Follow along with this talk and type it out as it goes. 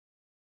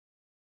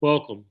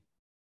Welcome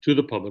to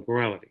the public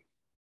morality.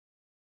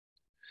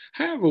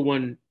 However,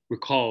 one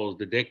recalls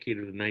the decade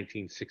of the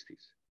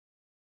 1960s,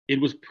 it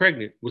was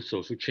pregnant with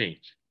social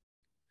change.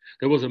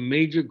 There was a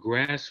major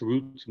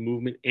grassroots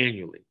movement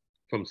annually,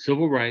 from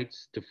civil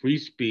rights to free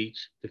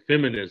speech to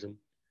feminism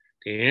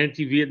to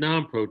anti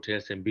Vietnam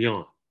protests and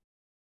beyond.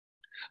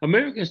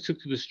 Americans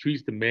took to the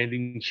streets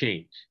demanding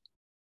change.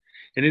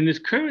 And in this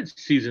current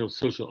season of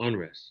social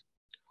unrest,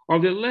 are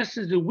there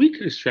lessons that we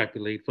could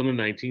extrapolate from the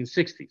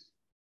 1960s?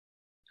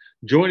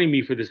 Joining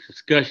me for this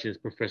discussion is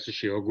Professor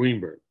Cheryl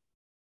Greenberg.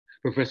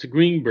 Professor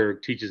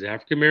Greenberg teaches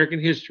African American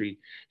history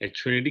at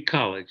Trinity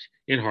College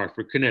in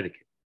Hartford,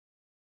 Connecticut.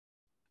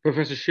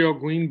 Professor Cheryl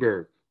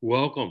Greenberg,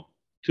 welcome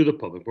to the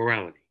public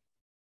morality.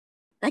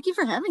 Thank you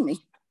for having me.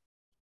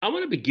 I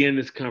want to begin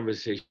this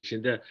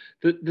conversation.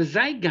 The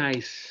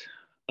zeitgeist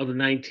of the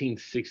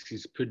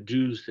 1960s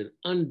produced an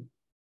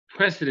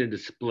unprecedented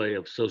display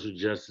of social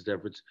justice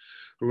efforts,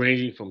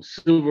 ranging from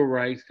civil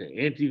rights to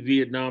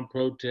anti-Vietnam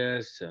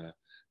protests,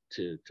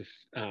 to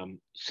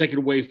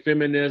second wave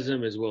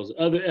feminism, as well as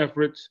other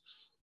efforts.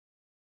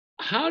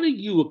 How do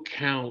you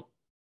account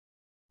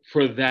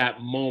for that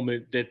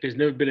moment that there's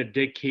never been a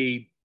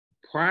decade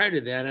prior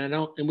to that,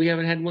 and we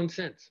haven't had one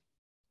since?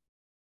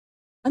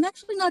 I'm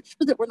actually not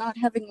sure that we're not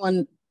having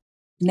one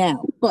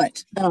now,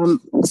 but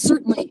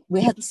certainly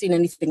we hadn't seen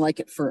anything like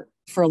it for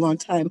a long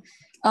time.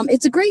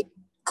 It's a great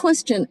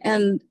question,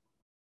 and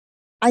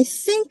I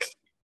think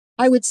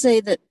I would say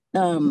that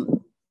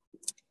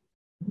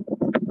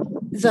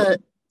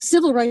the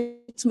civil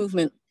rights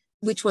movement,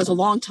 which was a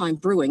long time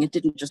brewing, it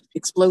didn't just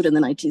explode in the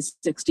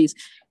 1960s,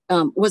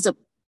 was a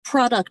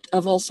product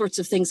of all sorts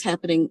of things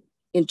happening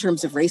in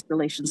terms of race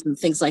relations and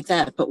things like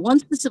that. But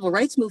once the civil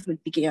rights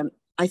movement began,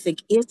 I think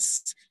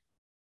its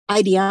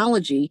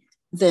ideology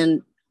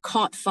then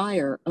caught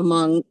fire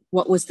among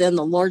what was then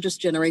the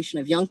largest generation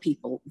of young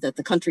people that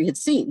the country had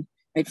seen,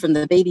 right, from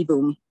the baby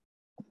boom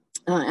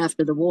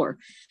after the war.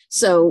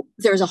 So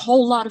there's a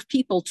whole lot of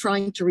people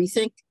trying to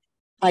rethink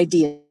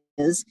ideas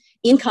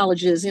in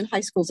colleges, in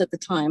high schools at the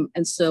time.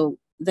 And so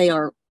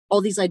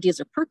all these ideas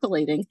are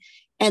percolating,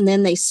 and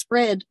then they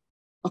spread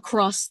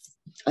across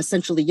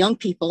essentially young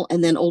people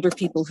and then older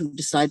people who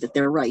decide that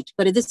they're right.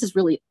 But this is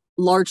really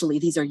largely,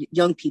 these are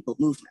young people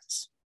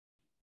movements.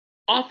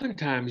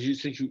 Oftentimes,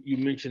 since you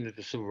mentioned that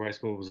the civil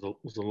rights movement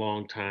was a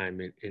long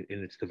time in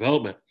its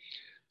development,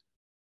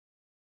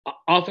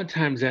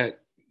 oftentimes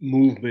that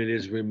movement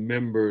is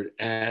remembered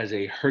as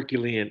a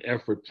Herculean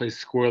effort placed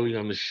squarely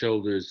on the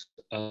shoulders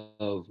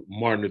of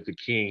Martin Luther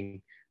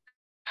King.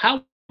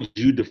 How would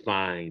you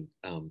define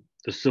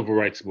the civil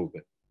rights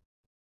movement?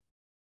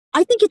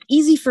 I think it's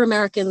easy for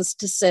Americans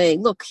to say,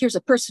 look, here's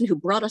a person who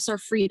brought us our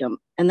freedom,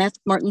 and that's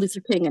Martin Luther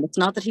King. And it's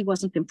not that he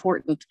wasn't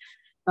important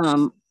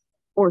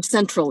or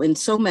central in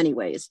so many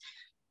ways.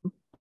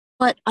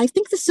 But I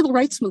think the civil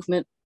rights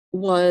movement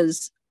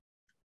was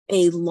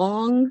a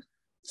long,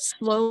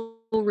 slow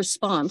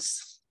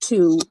response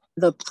to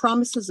the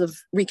promises of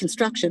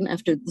Reconstruction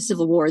after the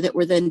Civil War that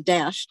were then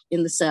dashed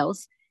in the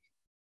South,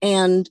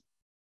 and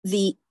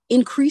the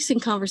increasing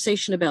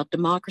conversation about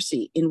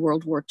democracy in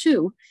World War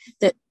II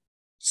that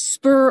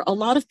spur a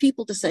lot of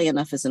people to say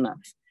enough is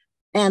enough.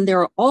 And there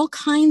are all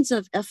kinds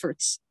of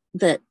efforts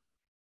that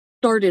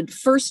started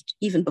first,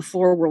 even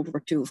before World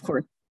War II, of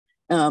course,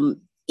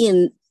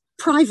 in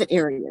private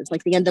areas,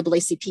 like the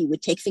NAACP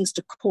would take things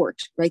to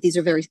court, right? These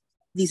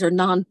are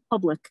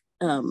non-public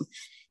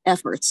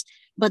efforts.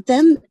 But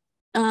then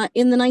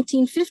in the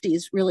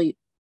 1950s, really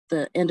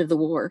the end of the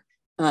war,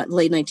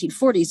 late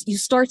 1940s, you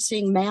start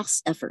seeing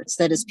mass efforts,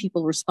 that is,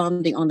 people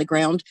responding on the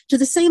ground to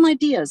the same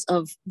ideas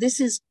of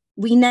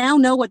we now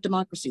know what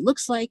democracy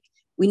looks like.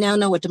 We now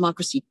know what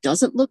democracy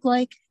doesn't look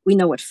like. We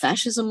know what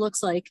fascism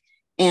looks like.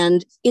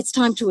 And it's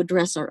time to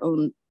address our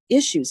own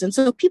issues. And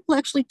so people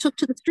actually took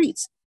to the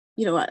streets.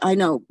 You know, I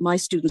know my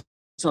students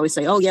always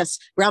say, oh, yes,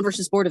 Brown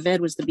versus Board of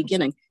Ed was the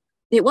beginning.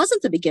 It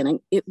wasn't the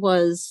beginning. It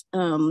was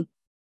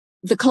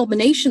the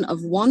culmination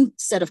of one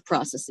set of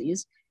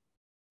processes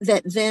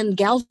that then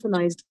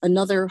galvanized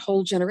another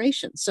whole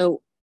generation.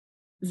 So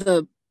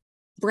the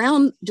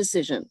Brown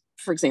decision,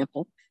 for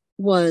example,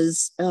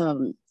 was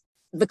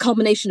the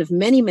culmination of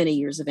many, many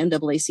years of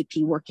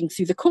NAACP working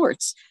through the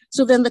courts.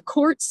 So then the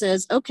court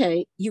says,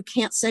 okay, you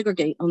can't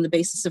segregate on the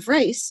basis of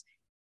race.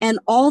 And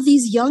all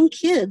these young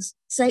kids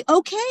say,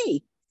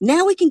 okay,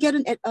 now we can get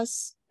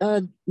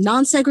a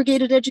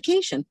non-segregated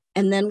education.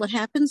 And then what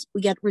happens?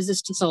 We get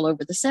resistance all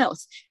over the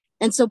South.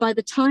 And so by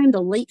the time the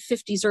late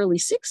 50s, early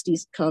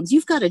 60s comes,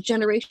 you've got a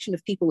generation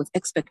of people with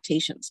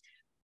expectations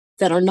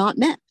that are not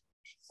met.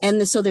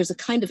 And so there's a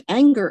kind of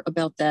anger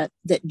about that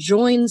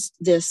joins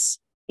this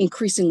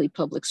increasingly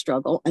public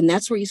struggle. And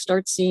that's where you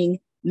start seeing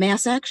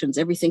mass actions,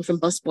 everything from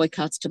bus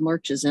boycotts to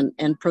marches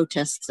and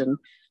protests and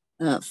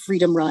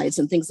freedom rides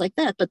and things like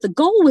that. But the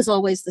goal was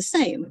always the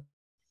same,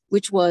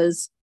 which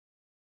was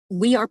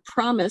we are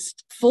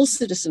promised full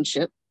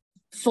citizenship,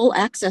 full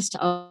access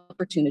to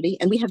opportunity,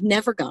 and we have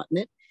never gotten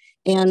it.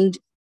 And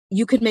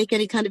you could make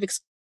any kind of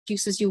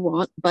excuses you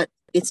want, but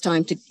it's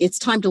time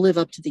to live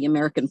up to the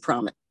American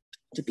promise.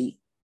 to be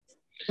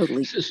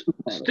totally.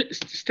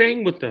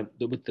 Staying with the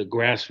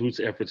grassroots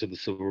efforts of the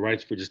civil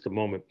rights for just a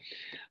moment,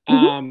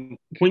 Mm-hmm.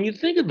 when you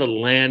think of the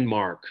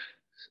landmark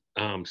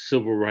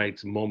civil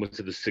rights moments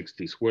of the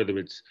 '60s, whether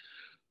it's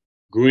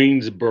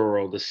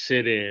Greensboro, the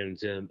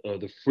sit-ins, or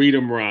the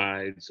Freedom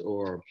Rides,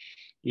 or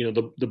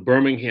the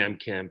Birmingham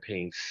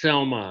campaign,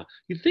 Selma.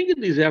 You think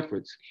of these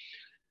efforts.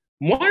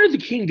 Martin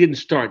Luther King didn't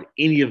start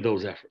any of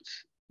those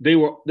efforts. They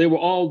were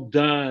all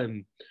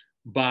done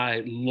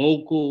by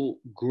local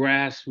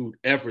grassroots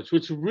efforts,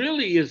 which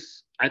really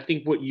is, I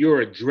think, what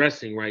you're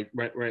addressing right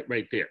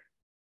there.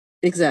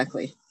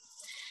 Exactly.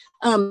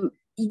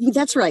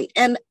 That's right.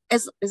 And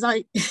as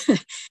I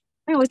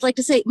I always like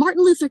to say,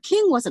 Martin Luther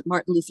King wasn't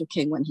Martin Luther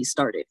King when he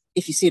started,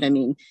 if you see what I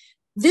mean.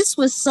 This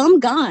was some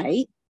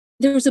guy.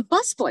 There was a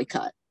bus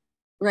boycott,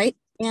 right?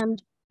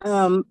 And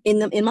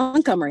in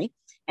Montgomery,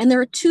 and there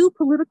are two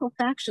political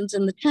factions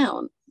in the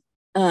town,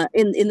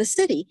 in the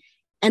city,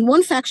 and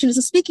one faction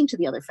isn't speaking to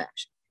the other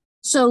faction.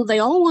 So they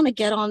all want to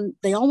get on.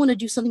 They all want to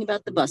do something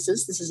about the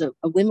buses. This is a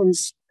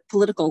women's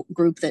political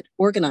group that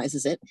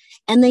organizes it,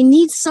 and they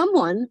need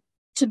someone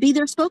to be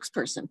their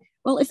spokesperson.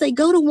 Well, if they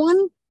go to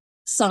one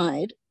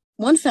side,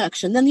 one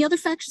faction, then the other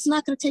faction is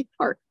not going to take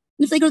part.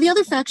 And if they go to the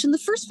other faction, the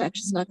first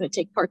faction is not going to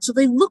take part. So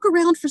they look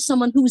around for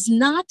someone who's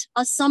not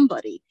a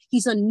somebody.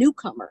 He's a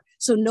newcomer.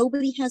 So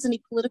nobody has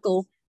any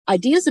political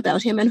ideas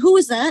about him. And who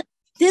is that?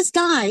 This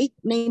guy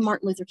named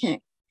Martin Luther King.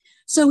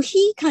 So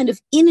he kind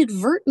of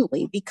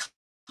inadvertently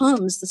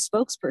becomes the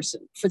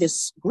spokesperson for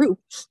this group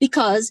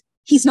because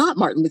he's not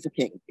Martin Luther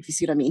King, if you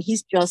see what I mean.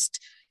 He's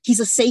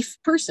a safe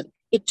person.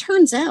 It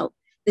turns out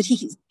that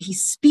he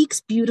speaks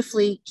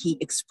beautifully, he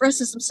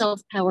expresses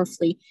himself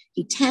powerfully,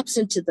 he taps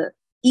into the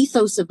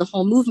ethos of the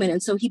whole movement,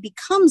 and so he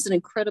becomes an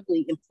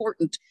incredibly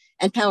important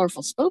and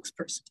powerful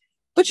spokesperson.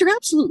 But you're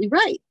absolutely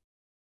right.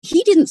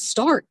 He didn't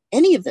start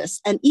any of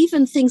this, and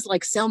even things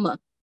like Selma,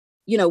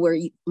 where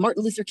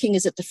Martin Luther King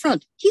is at the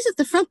front. He's at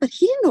the front, but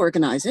he didn't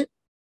organize it.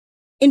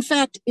 In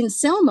fact, in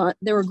Selma,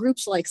 there were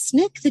groups like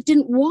SNCC that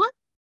didn't want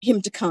him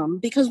to come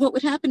because what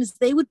would happen is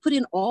they would put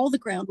in all the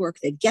groundwork,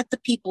 they'd get the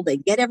people,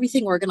 they'd get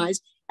everything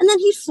organized, and then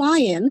he'd fly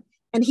in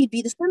and he'd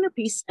be the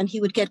centerpiece and he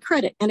would get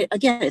credit. And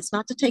again, it's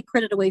not to take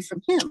credit away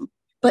from him,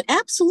 but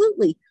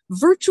absolutely,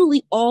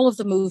 virtually all of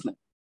the movement,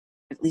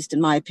 at least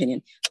in my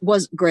opinion,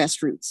 was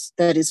grassroots.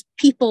 That is,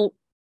 people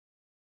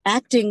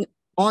acting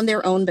on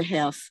their own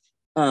behalf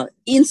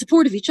in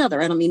support of each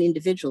other. I don't mean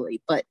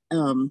individually, but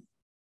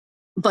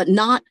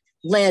not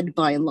led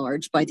by and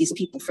large by these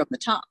people from the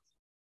top.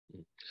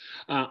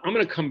 I'm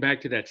going to come back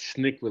to that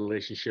SNCC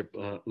relationship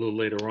a little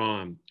later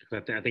on. I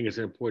think it's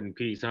an important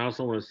piece. I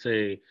also want to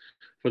say,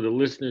 for the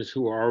listeners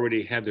who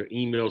already have their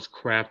emails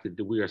crafted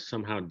that we are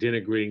somehow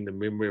denigrating the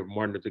memory of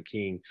Martin Luther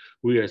King,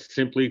 we are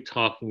simply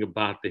talking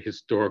about the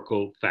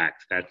historical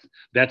facts.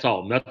 That's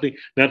all.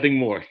 Nothing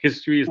more.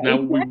 History is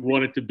not what we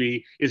want it to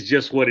be. It's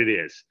just what it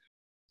is.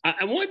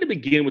 I wanted to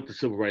begin with the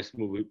Civil Rights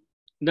Movement,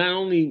 not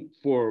only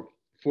for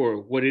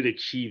what it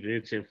achieved and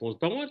its influence,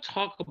 but I want to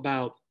talk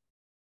about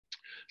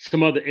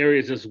some other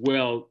areas as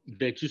well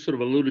that you sort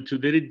of alluded to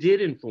that it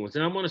did influence.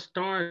 And I want to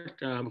start,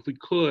 if we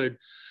could,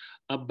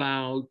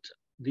 about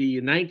the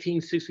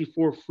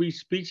 1964 free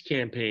speech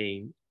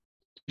campaign,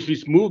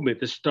 speech movement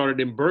that started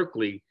in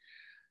Berkeley.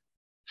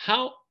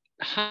 How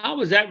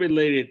is that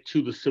related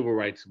to the civil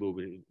rights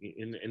movement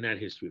in that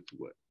history, if you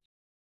would?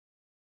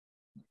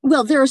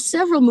 Well, there are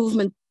several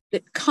movements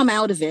that come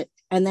out of it,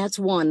 and that's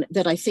one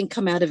that I think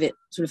come out of it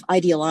sort of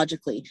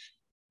ideologically,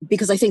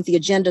 because I think the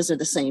agendas are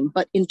the same.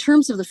 But in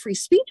terms of the free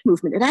speech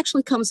movement, it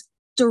actually comes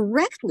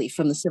directly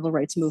from the civil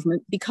rights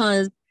movement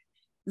because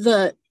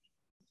the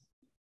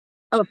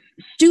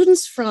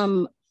students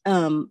from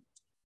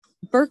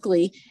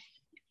Berkeley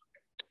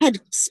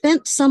had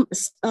spent some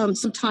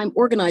time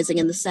organizing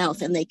in the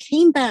South, and they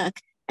came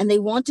back and they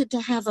wanted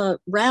to have a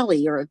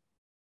rally or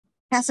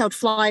pass out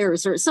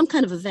flyers or some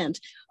kind of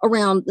event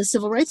around the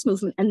civil rights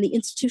movement. And the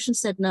institution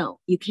said, no,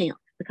 you can't.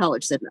 The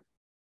college said no.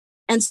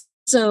 And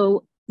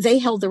so they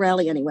held the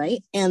rally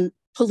anyway, and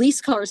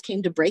police cars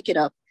came to break it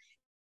up,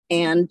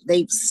 and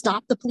they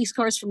stopped the police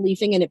cars from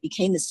leaving, and it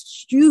became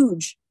this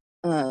huge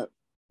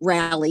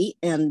rally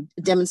and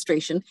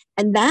demonstration.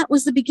 And that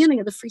was the beginning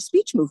of the free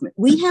speech movement.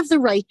 We have the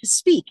right to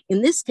speak,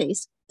 in this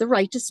case, the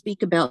right to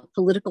speak about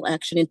political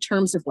action in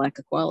terms of Black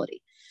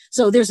equality.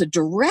 So there's a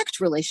direct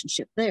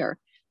relationship there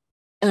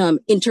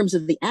in terms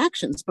of the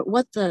actions. But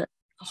what the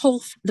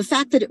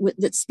fact that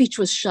that speech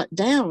was shut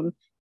down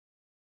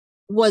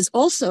was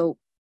also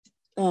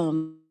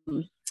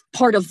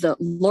part of the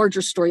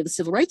larger story of the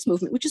civil rights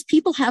movement, which is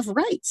people have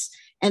rights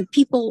and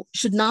people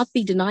should not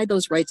be denied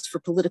those rights for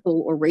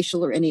political or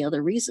racial or any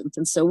other reasons.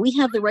 And so we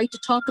have the right to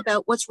talk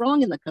about what's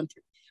wrong in the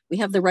country. We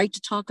have the right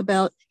to talk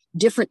about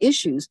different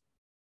issues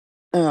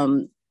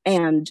and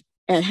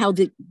how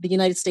the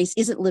United States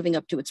isn't living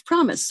up to its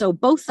promise. So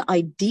both the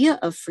idea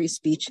of free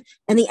speech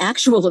and the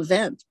actual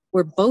event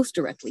were both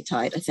directly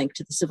tied, I think,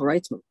 to the civil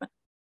rights movement.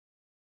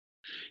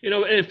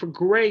 And for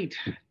great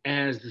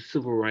as the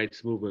civil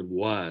rights movement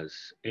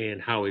was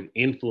and how it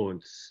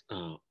influenced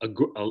a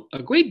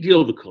great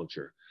deal of the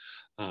culture,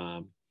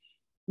 um,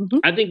 Mhm.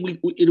 I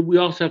think we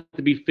also have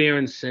to be fair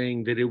in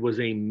saying that it was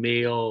a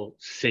male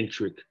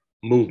centric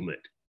movement,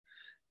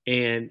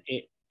 and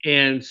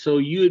and so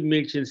you had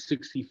mentioned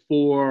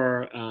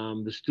 '64,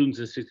 the students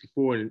in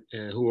 '64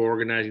 who were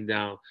organizing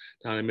down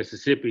in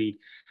Mississippi.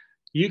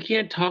 You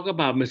can't talk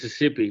about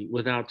Mississippi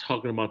without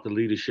talking about the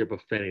leadership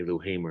of Fannie Lou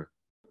Hamer.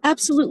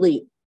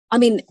 Absolutely. I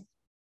mean,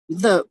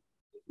 the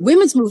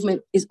women's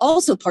movement is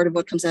also part of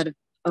what comes out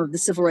of the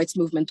civil rights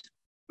movement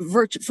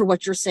for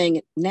what you're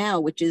saying now,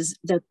 which is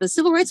that the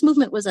civil rights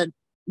movement was a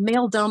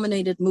male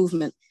dominated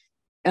movement,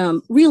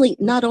 really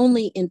not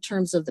only in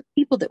terms of the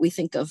people that we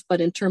think of,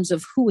 but in terms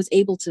of who was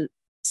able to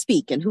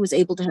speak and who was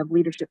able to have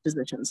leadership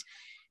positions.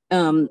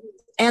 Um,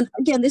 and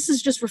again, this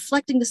is just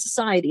reflecting the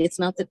society. It's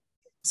not that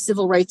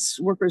civil rights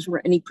workers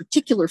were any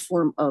particular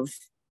form of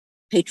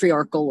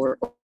patriarchal or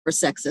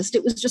sexist.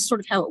 It was just sort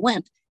of how it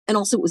went. And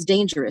also it was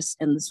dangerous,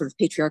 and the sort of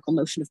patriarchal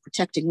notion of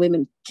protecting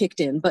women kicked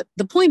in. But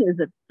the point is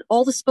that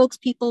all the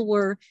spokespeople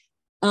were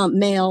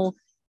male,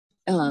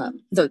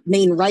 the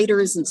main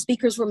writers and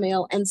speakers were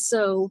male. And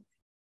so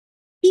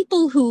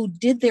people who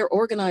did their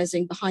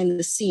organizing behind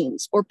the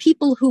scenes, or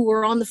people who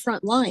were on the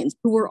front lines,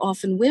 who were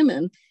often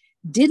women,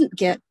 didn't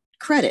get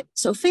credit.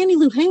 So Fannie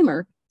Lou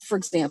Hamer, for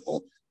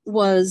example,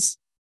 was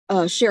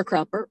a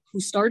sharecropper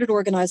who started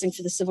organizing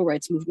for the civil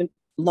rights movement,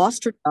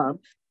 lost her job,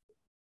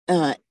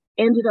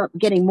 ended up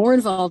getting more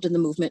involved in the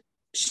movement.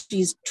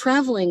 She's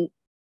traveling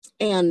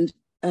and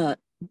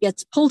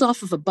gets pulled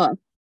off of a bus,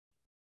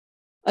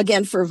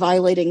 again, for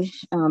violating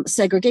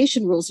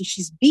segregation rules. And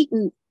she's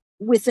beaten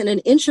within an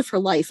inch of her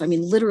life. I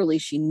mean, literally,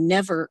 she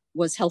never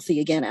was healthy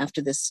again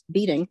after this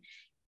beating.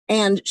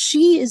 And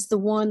she is the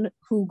one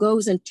who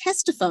goes and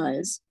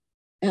testifies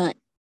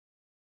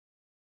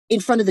in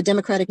front of the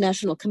Democratic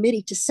National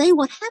Committee to say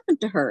what happened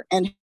to her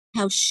and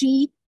how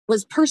she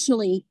was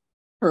personally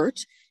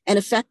hurt and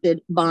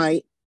affected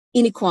by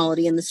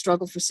inequality and the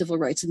struggle for civil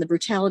rights and the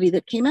brutality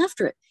that came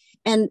after it.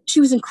 And she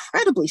was an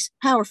incredibly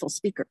powerful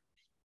speaker.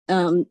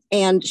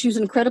 And she was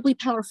an incredibly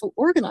powerful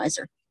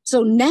organizer.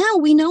 So now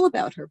we know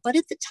about her. But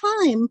at the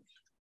time,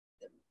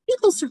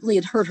 people certainly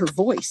had heard her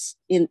voice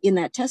in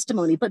that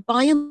testimony. But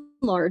by and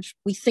large,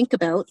 we think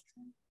about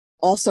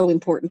also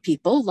important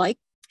people like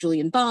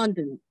Julian Bond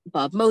and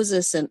Bob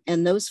Moses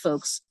and those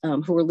folks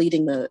who were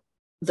leading the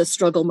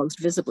struggle most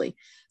visibly.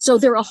 So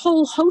there are a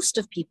whole host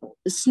of people.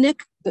 The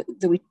SNCC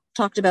that we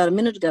talked about a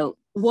minute ago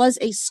was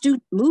a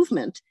student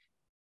movement,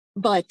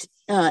 but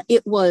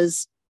it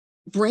was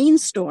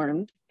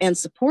brainstormed and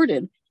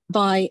supported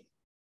by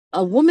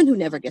a woman who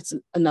never gets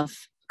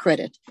enough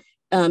credit.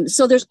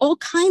 So there's all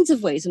kinds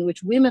of ways in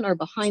which women are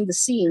behind the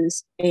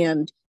scenes,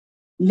 and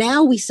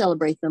now we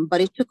celebrate them,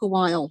 but it took a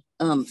while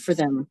for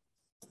them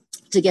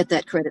to get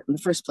that credit in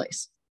the first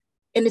place.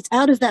 And it's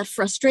out of that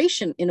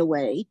frustration, in a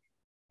way,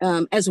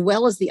 as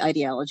well as the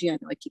ideology. I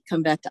know I keep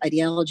coming back to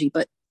ideology,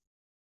 but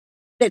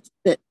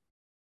that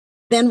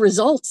then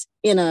results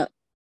in a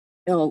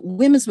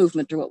women's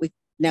movement, or what we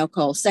now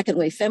call second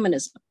wave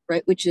feminism,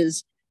 right? Which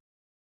is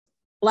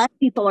Black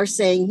people are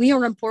saying we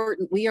are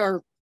important, we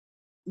are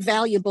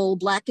valuable,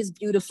 Black is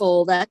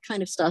beautiful, that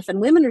kind of stuff. And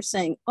women are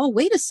saying, oh,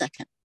 wait a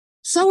second,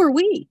 so are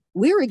we.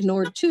 We're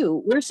ignored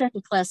too. We're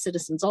second class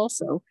citizens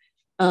also.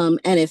 And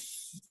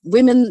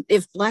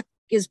if Black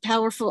is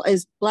powerful,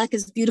 as Black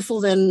is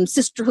beautiful, then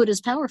sisterhood is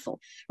powerful,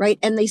 right?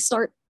 And they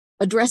start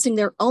addressing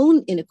their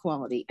own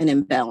inequality and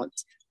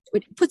imbalance,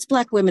 which puts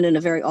Black women in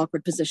a very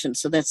awkward position.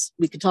 So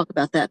we could talk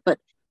about that. But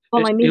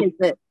all I mean is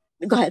that,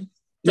 go ahead.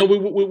 No, we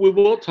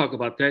will talk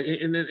about that,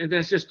 and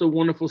that's just a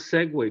wonderful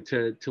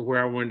segue to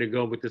where I wanted to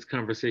go with this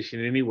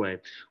conversation anyway,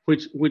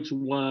 which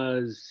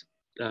was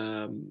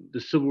the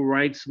civil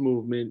rights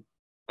movement.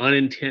 I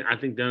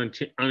think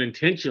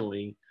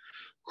unintentionally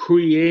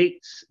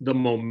creates the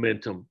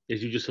momentum,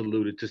 as you just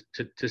alluded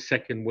to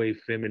second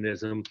wave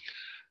feminism.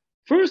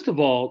 First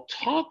of all,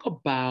 talk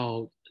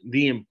about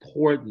the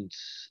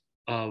importance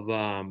of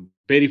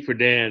Betty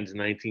Friedan's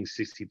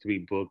 1963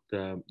 book,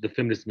 The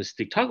Feminist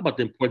Mystique. Talk about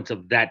the importance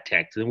of that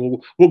text, and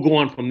we'll go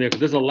on from there, because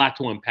there's a lot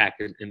to unpack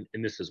in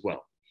this as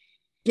well.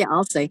 Yeah,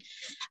 I'll say.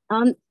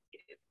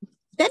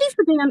 Betty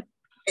Friedan,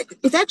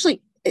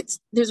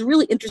 there's a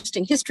really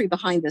interesting history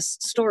behind this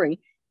story.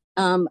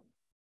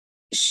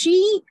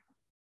 She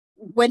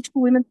went to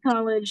women's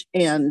college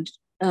and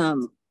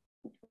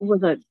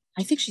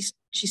I think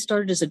she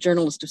started as a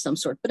journalist of some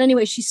sort. But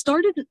anyway, she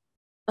started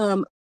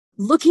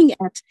looking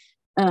at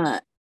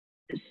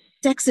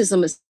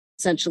sexism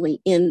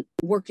essentially in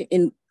work,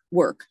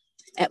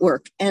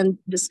 and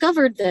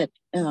discovered that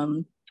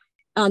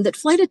that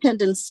flight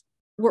attendants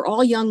were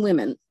all young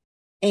women,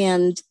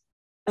 and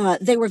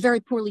they were very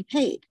poorly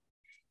paid.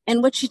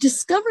 And what she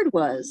discovered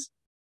was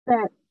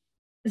that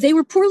they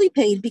were poorly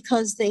paid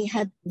because they'd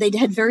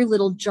had very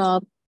little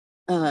job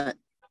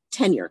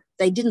tenure.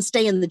 They didn't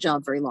stay in the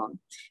job very long.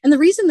 And the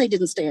reason they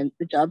didn't stay in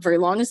the job very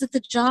long is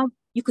that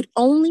you could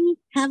only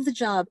have the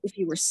job if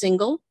you were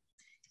single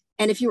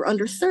and if you were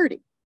under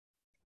 30.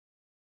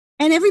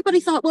 And everybody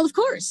thought, well, of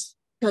course,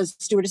 because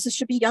stewardesses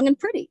should be young and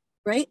pretty,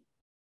 right?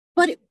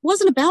 But it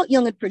wasn't about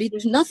young and pretty.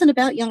 There's nothing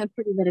about young and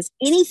pretty that has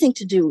anything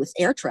to do with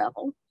air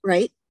travel,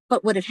 right?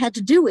 But what it had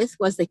to do with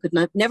was they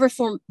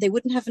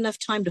wouldn't have enough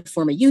time to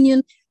form a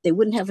union. They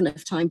wouldn't have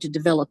enough time to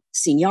develop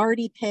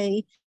seniority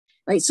pay,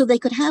 right? So they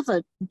could have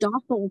a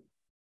docile,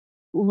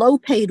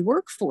 low-paid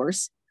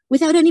workforce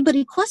without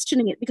anybody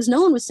questioning it, because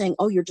no one was saying,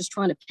 oh, you're just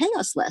trying to pay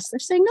us less. They're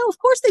saying, no, of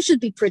course they should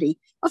be pretty.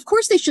 Of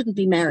course they shouldn't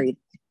be married,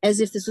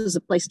 as if this was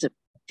a place to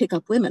pick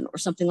up women or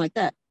something like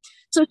that.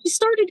 So she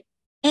started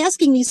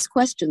asking these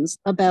questions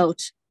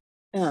about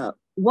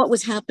what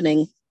was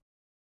happening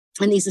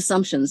and these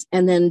assumptions,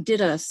 and then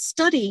did a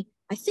study,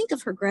 I think,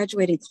 of her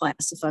graduating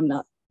class, if I'm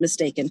not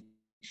mistaken,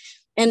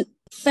 and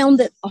found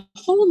that a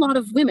whole lot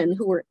of women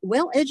who were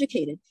well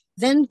educated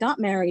then got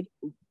married,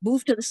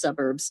 moved to the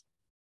suburbs,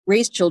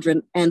 raised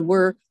children, and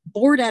were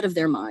bored out of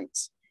their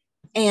minds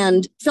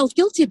and felt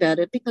guilty about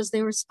it because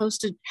they were supposed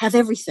to have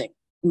everything.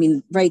 I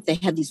mean, right, they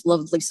had these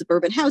lovely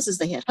suburban houses,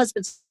 they had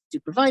husbands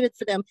who provided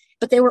for them,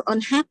 but they were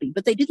unhappy,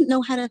 but they didn't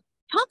know how to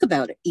talk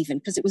about it even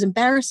because it was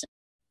embarrassing.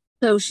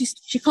 So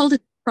she called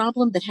it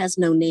problem that has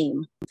no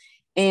name,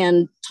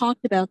 and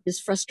talked about this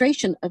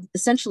frustration of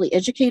essentially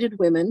educated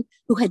women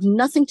who had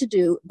nothing to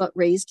do but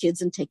raise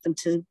kids and take them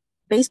to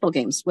baseball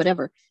games,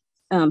 whatever,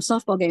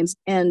 softball games,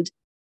 and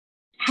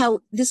how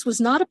this was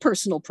not a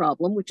personal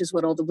problem, which is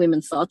what all the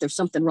women thought. There's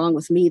something wrong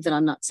with me that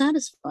I'm not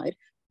satisfied.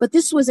 But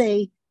this was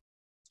a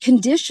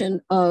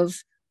condition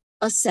of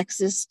a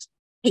sexist,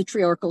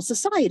 patriarchal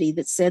society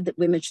that said that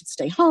women should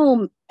stay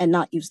home and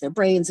not use their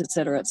brains, et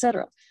cetera, et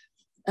cetera.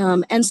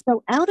 And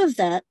so out of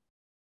that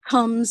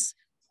comes,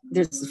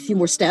 there's a few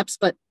more steps,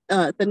 but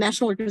the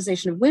National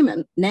Organization of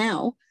Women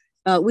now,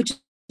 which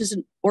is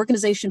an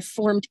organization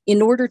formed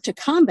in order to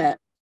combat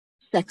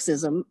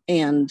sexism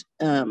and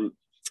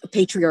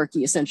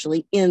patriarchy,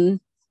 essentially, in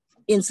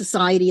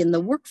society, in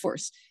the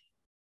workforce.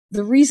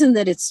 The reason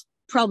that it's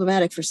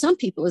problematic for some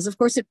people is, of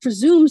course, it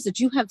presumes that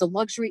you have the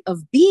luxury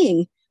of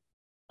being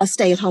a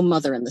stay-at-home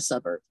mother in the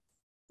suburb,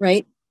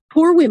 right?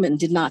 Poor women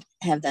did not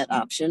have that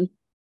option.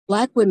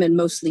 Black women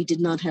mostly did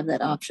not have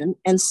that option.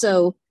 And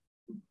so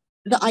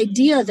the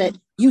idea that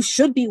you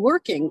should be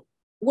working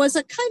was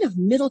a kind of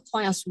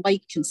middle-class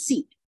white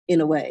conceit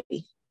in a way.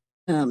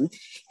 And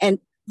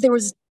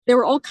there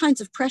were all kinds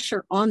of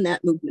pressure on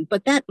that movement,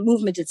 but that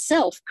movement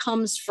itself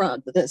comes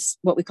from this,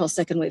 what we call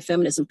second wave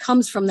feminism,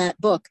 comes from that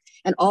book,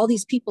 and all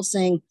these people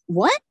saying,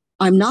 what?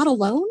 I'm not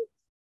alone?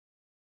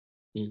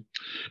 And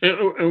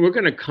we're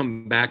going to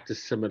come back to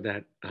some of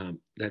that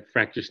that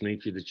fractious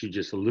nature that you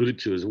just alluded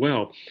to as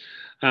well.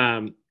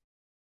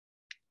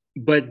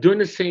 But during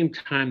the same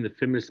time, the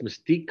feminist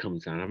mystique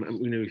comes out.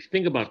 You know, if you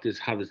think about this,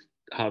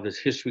 how this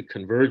history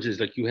converges,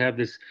 like you have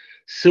this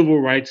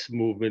civil rights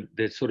movement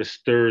that sort of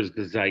stirs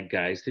the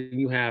zeitgeist, and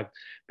you have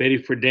Betty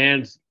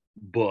Friedan's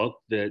book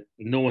that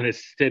no one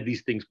has said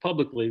these things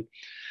publicly.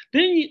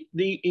 Then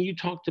you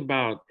talked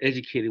about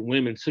educated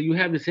women. So you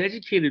have this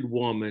educated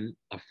woman,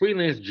 a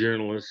freelance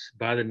journalist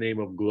by the name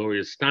of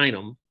Gloria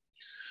Steinem,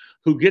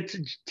 who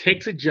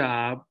takes a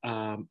job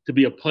to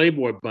be a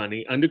Playboy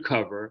bunny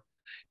undercover,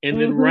 and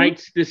then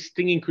writes this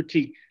stinging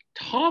critique.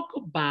 Talk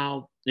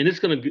about, and it's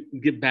going to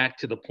get back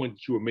to the point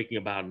that you were making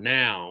about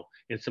now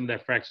and some of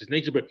that fractious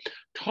nature, but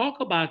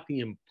talk about the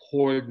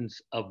importance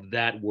of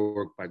that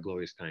work by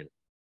Gloria Steinem.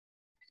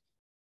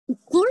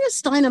 Gloria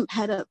Steinem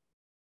had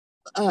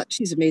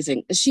she's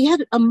amazing. She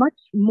had a much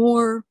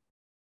more,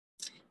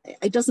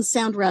 it doesn't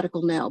sound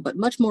radical now, but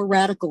much more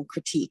radical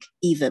critique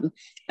even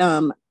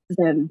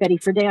than Betty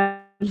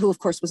Friedan, who of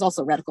course was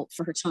also radical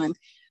for her time,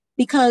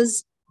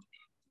 because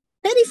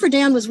Betty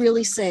Friedan was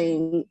really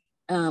saying,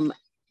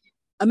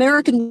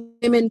 American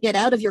women, get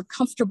out of your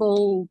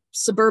comfortable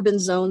suburban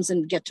zones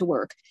and get to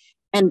work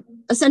and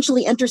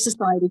essentially enter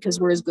society because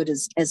we're as good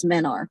as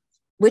men are,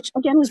 which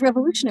again was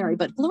revolutionary.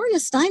 But Gloria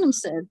Steinem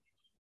said,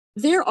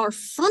 there are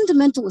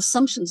fundamental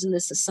assumptions in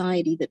this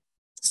society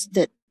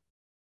that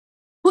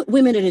put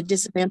women at a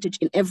disadvantage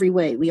in every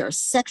way. We are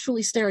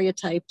sexually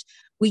stereotyped.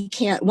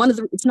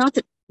 It's not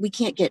that we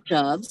can't get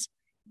jobs.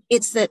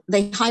 It's that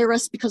they hire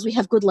us because we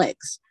have good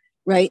legs.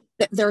 Right?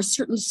 There are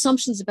certain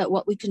assumptions about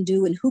what we can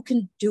do and who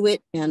can do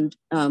it and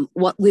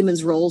what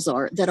women's roles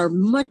are that are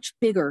much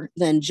bigger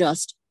than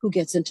just who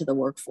gets into the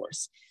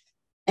workforce.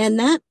 And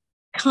that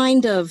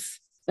kind of,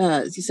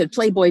 as you said,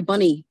 Playboy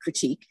bunny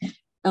critique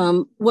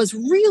was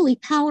really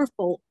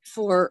powerful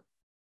for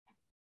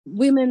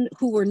women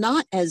who were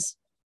not as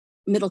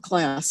middle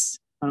class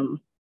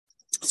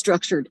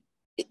structured,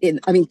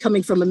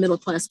 coming from a middle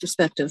class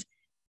perspective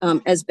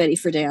as Betty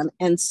Friedan.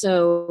 And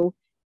so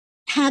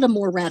had a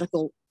more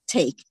radical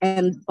take.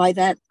 And by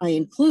that, I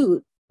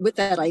include,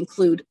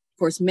 of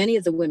course, many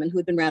of the women who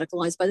had been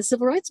radicalized by the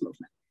civil rights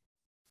movement.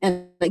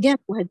 And again,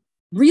 who had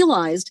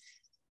realized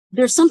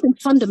there's something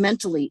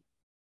fundamentally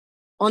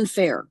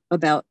unfair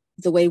about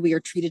the way we are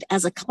treated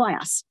as a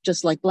class,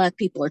 just like Black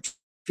people are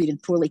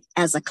treated poorly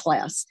as a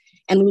class.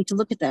 And we need to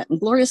look at that. And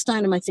Gloria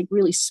Steinem, I think,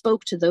 really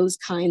spoke to those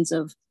kinds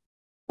of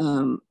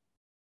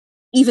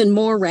even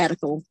more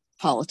radical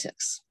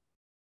politics.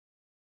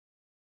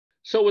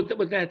 So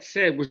with that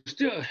said, we're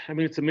still, I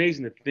mean, it's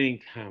amazing to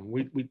think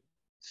we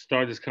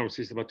started this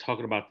conversation about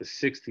talking about the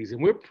 60s,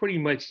 and we're pretty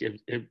much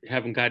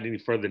haven't gotten any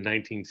further than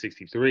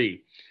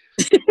 1963,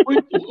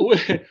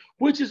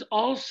 which is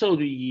also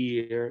the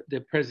year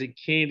that President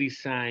Kennedy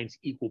signs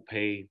equal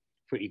pay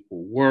for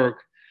equal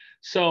work.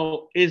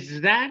 So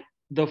is that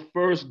the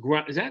first,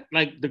 is that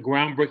like the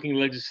groundbreaking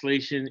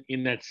legislation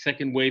in that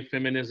second wave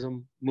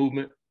feminism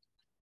movement?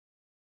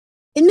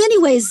 In many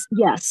ways,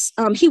 yes.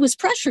 He was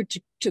pressured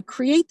to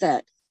create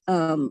that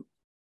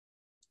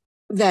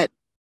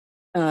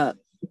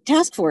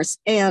task force,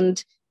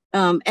 and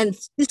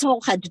this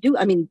all had to do.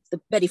 I mean,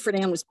 Betty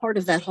Friedan was part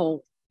of that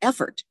whole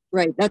effort,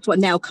 right? That's what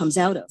now comes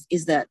out of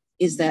is that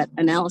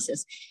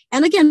analysis.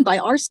 And again, by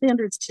our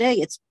standards today,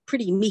 it's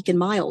pretty meek and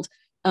mild.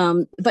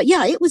 But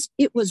yeah, it was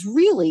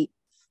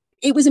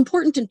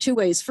important in two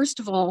ways. First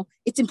of all,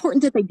 it's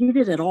important that they did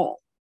it at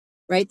all,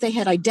 right? They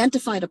had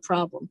identified a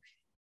problem,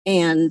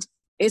 and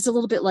it's a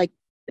little bit like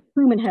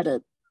Truman had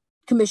a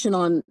commission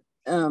on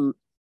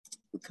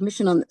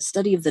the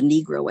study of the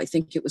Negro, I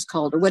think it was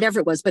called, or whatever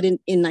it was, but in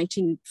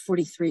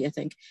 1943, I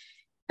think.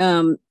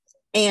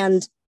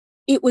 And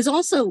it was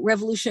also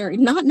revolutionary,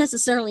 not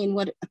necessarily in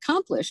what it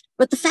accomplished,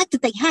 but the fact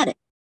that they had it,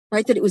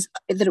 right? That it was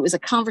a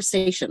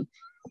conversation.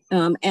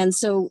 And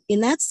so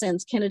in that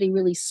sense, Kennedy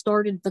really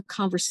started the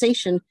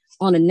conversation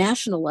on a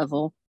national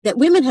level that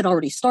women had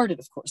already started,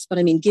 of course, but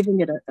I mean, giving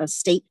it a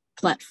state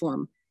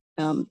platform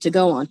to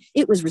go on.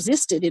 It was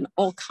resisted in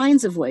all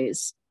kinds of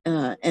ways.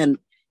 And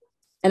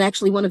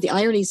actually, one of the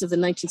ironies of the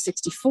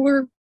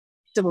 1964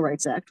 Civil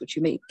Rights Act, which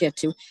you may get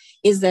to,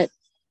 is that,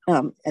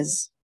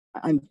 as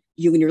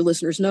you and your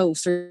listeners know,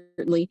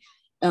 certainly,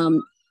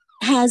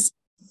 has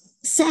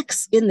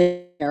sex in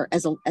there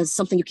as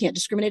something you can't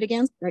discriminate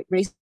against, right?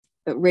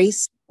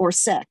 Race or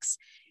sex.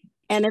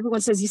 And everyone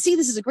says, you see,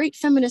 this is a great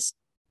feminist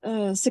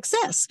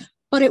success.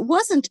 But it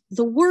wasn't.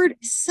 The word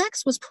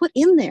sex was put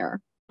in there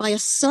by a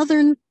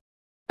Southern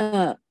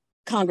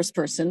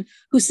congressperson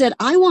who said,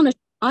 I want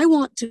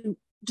to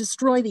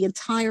destroy the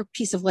entire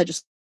piece of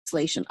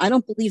legislation. I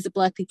don't believe that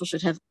Black people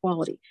should have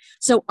equality.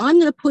 So I'm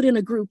going to put in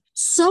a group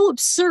so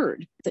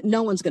absurd that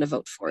no one's going to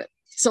vote for it.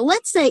 So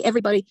let's say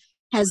everybody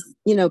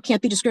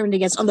can't be discriminated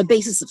against on the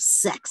basis of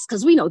sex,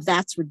 because we know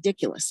that's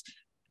ridiculous.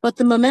 But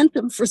the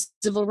momentum for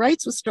civil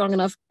rights was strong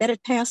enough that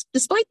it passed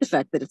despite the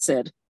fact that it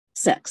said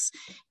sex.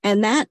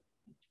 And that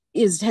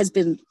has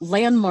been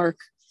landmark,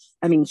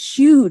 I mean,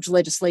 huge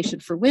legislation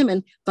for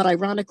women, but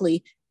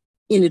ironically,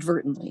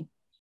 inadvertently.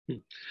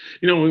 You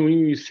know, when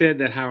you said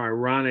that, how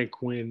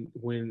ironic when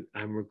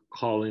I'm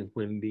recalling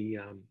when the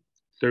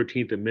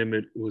 13th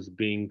Amendment was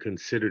being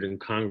considered in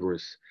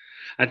Congress.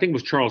 I think it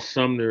was Charles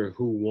Sumner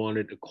who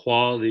wanted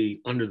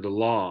equality under the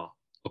law,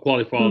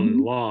 equality for all under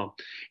the law.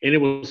 And it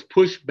was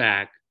pushed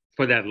back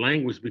for that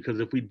language, because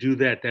if we do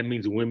that, that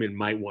means women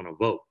might want to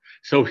vote.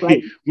 So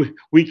right.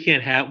 we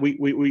can't have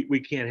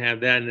we can't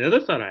have that. And the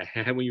other thought I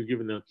had when you're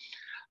giving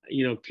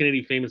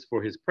Kennedy famous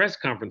for his press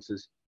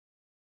conferences,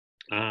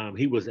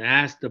 he was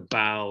asked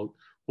about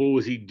what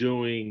was he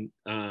doing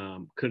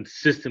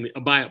consistently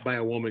by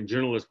a woman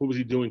journalist. What was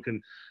he doing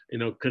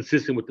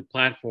consistent with the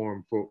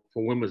platform for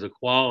women's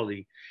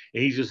equality?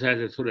 And he just has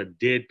a sort of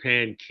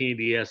deadpan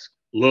Kennedy-esque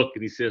look,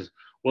 and he says,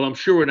 well, I'm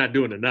sure we're not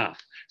doing enough.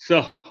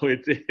 So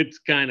it's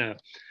kind of,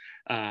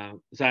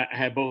 so I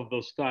had both of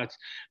those thoughts.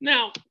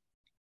 Now,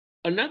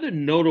 another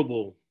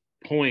notable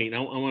point, I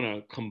want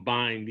to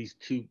combine these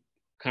two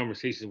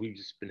conversations we've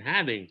just been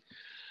having.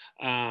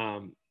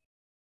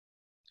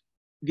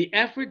 The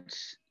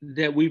efforts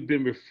that we've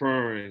been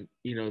referring,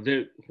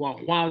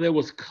 while there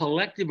was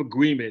collective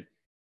agreement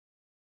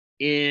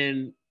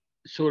in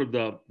sort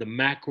of the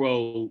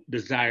macro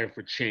desire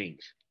for change,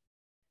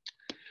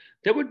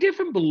 there were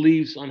different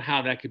beliefs on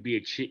how that could be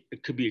achieved.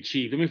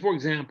 I mean, for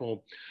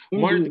example,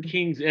 Martin Luther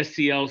King's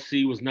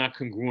SCLC was not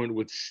congruent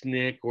with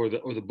SNCC or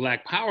the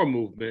Black Power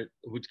movement,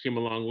 which came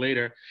along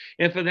later.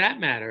 And for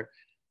that matter,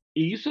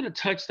 you sort of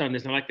touched on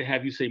this, and I'd like to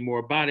have you say more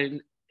about it.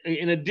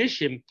 In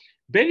addition,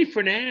 Betty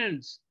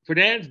Friedan's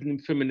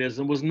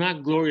feminism was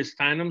not Gloria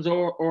Steinem's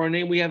or a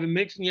name we haven't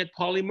mentioned yet,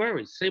 Pauli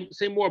Murray's.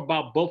 Say more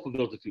about both of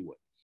those, if you would.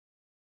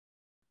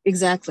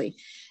 Exactly.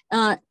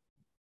 I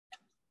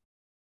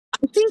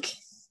think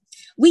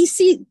we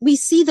see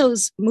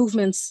those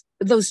movements,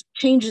 those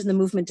changes in the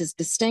movement as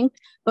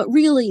distinct, but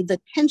really the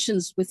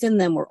tensions within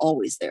them were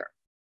always there.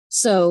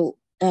 So,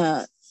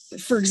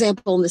 for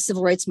example, in the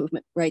civil rights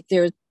movement, right,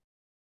 there's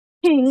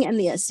King and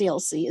the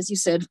SCLC, as you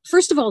said,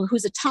 first of all,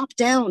 who's a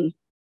top-down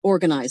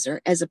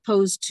organizer, as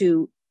opposed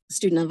to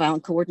Student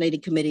Nonviolent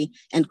Coordinating Committee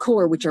and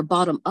CORE, which are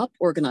bottom-up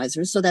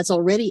organizers. So that's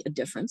already a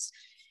difference.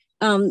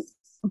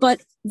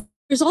 But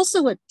there's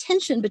also a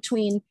tension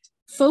between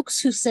folks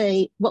who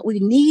say what we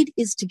need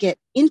is to get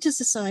into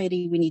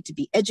society, we need to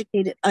be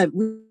educated,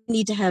 we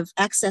need to have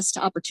access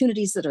to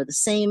opportunities that are the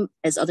same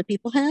as other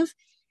people have,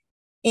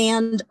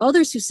 and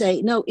others who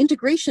say, no,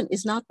 integration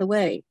is not the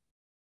way.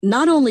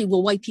 Not only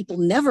will white people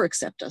never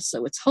accept us,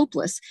 so it's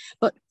hopeless,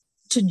 but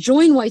to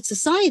join white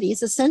society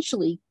is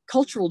essentially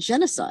cultural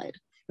genocide,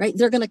 right?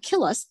 They're going to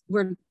kill us.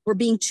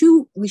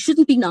 We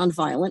shouldn't be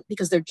nonviolent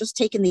because they're just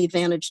taking the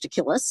advantage to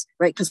kill us,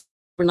 right? Because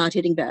we're not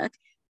hitting back.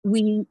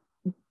 We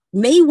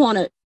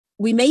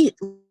may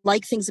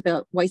like things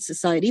about white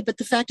society, but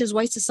the fact is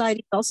white society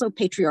is also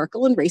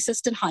patriarchal and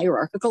racist and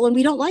hierarchical, and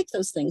we don't like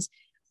those things.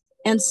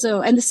 And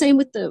the same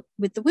with the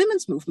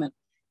women's movement.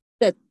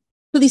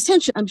 So these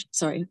tensions, I'm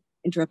sorry,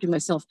 interrupting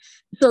myself.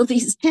 So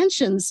these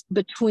tensions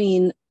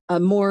between a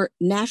more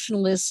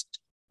nationalist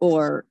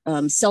or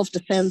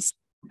self-defense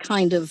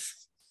kind of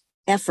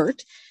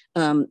effort,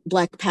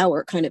 Black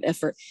power kind of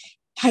effort,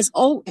 is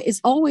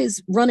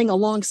always running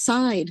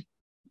alongside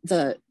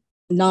the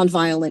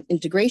nonviolent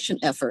integration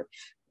effort.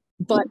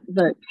 But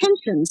the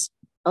tensions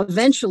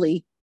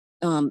eventually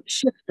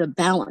shift the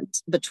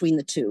balance between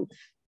the two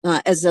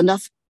as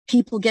enough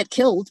people get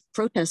killed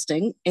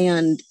protesting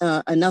and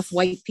enough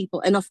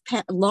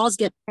laws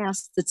get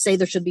passed that say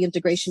there should be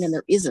integration and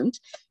there isn't,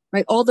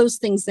 right? All those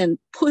things then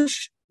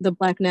push the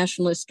Black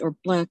nationalist or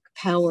Black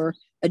power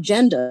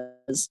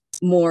agendas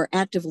more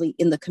actively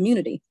in the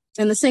community.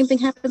 And the same thing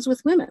happens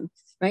with women,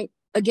 right?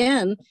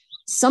 Again,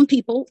 some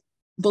people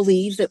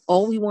believe that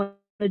all we want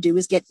to do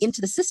is get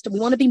into the system. We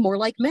want to be more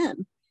like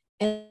men.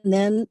 And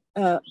then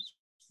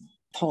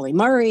Pauli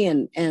Murray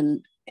and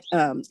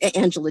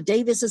Angela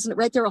Davis, isn't it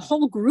right? There are a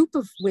whole group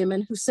of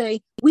women who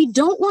say, we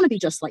don't want to be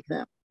just like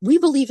them. We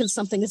believe in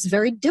something that's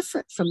very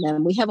different from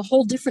them. We have a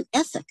whole different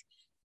ethic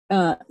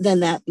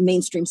than that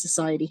mainstream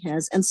society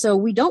has. And so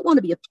we don't want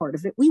to be a part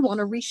of it. We want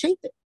to reshape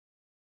it.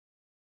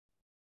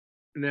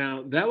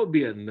 Now that would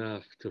be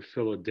enough to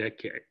fill a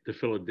decade.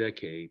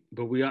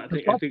 But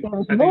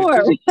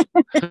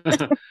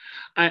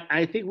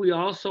I think we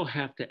also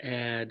have to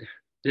add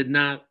that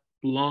not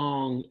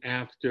long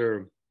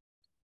after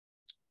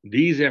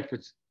these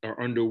efforts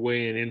are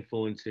underway and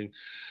influencing,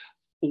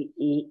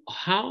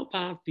 how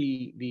about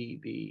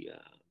the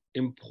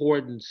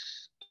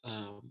importance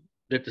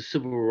that the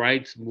civil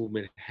rights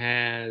movement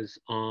has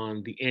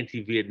on the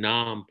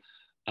anti-Vietnam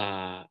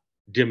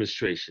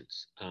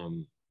demonstrations?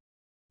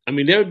 I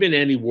mean, there have been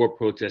anti-war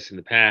protests in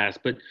the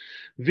past, but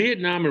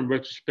Vietnam, in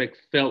retrospect,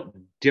 felt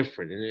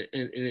different.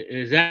 And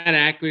is that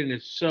accurate? And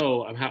if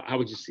so, how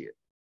would you see it?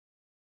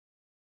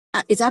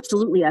 It's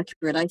absolutely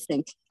accurate, I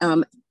think.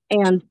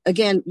 And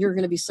again, you're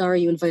going to be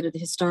sorry you invited the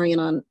historian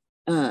on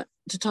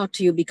to talk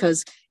to you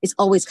because it's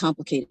always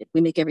complicated.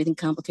 We make everything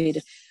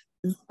complicated.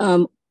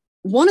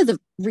 One of the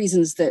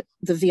reasons that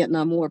the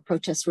Vietnam War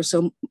protests were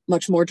so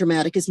much more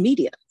dramatic is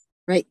media,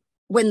 right?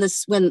 When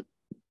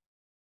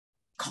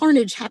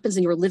carnage happens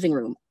in your living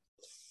room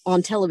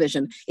on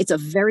television, it's a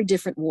very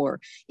different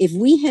war. If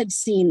we had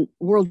seen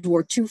World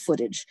War II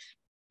footage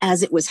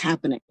as it was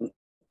happening,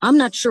 I'm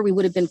not sure we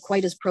would have been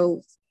quite as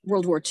pro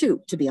World War II,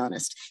 to be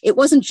honest. It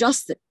wasn't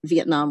just that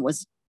Vietnam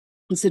was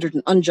considered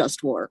an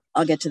unjust war.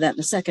 I'll get to that in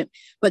a second.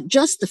 But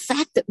just the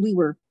fact that we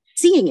were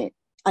seeing it,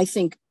 I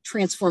think,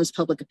 transforms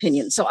public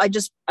opinion. So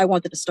I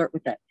wanted to start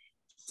with that.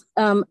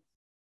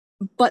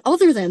 But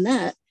other than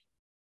that,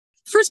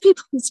 first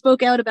people who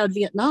spoke out about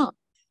Vietnam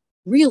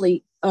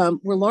really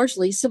were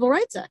largely civil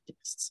rights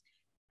activists.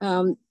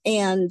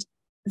 And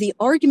the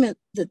argument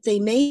that they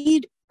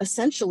made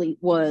essentially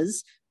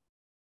was,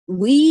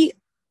 we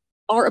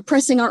are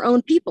oppressing our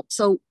own people.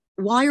 So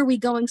why are we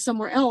going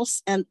somewhere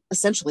else and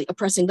essentially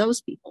oppressing those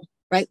people,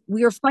 right?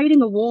 We are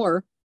fighting a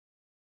war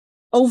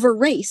over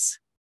race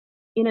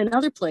in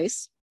another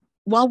place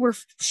while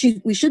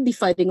we should be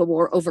fighting a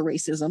war over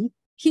racism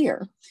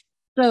here.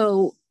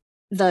 So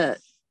the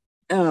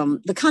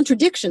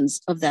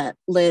contradictions of that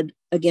led,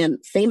 again,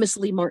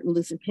 famously Martin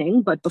Luther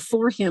King, but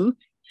before him,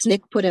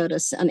 SNCC put out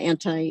an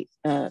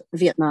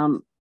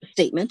anti-Vietnam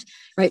statement,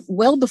 right?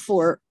 Well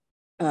before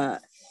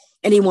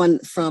anyone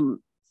from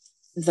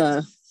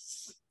the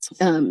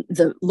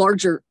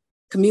larger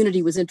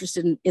community was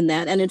interested in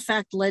that, and in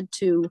fact led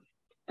to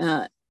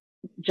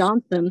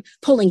Johnson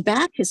pulling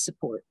back his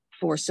support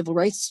for civil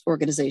rights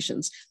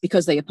organizations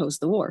because they opposed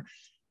the war.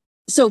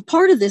 So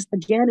part of this,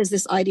 again, is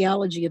this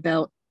ideology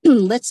about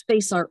let's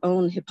face our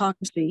own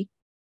hypocrisy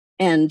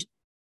and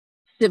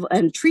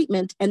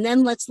treatment, and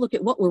then let's look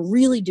at what we're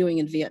really doing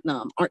in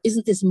Vietnam.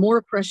 Isn't this more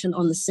oppression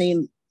on the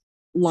same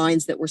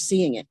lines that we're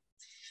seeing it?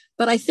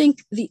 But I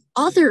think the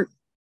other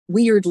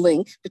weird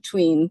link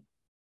between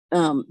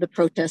the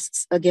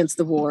protests against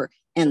the war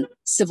and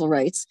civil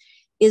rights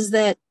is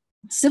that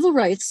civil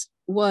rights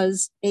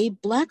was a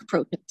Black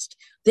protest.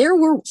 There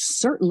were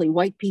certainly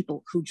white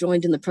people who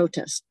joined in the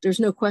protest. There's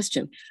no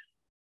question.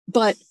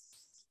 But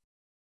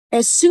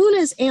as soon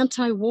as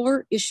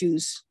anti-war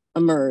issues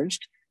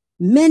emerged,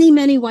 many,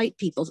 many white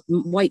people,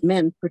 white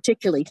men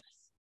particularly,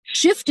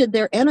 shifted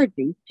their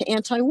energy to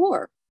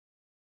anti-war.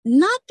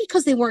 Not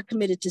because they weren't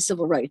committed to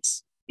civil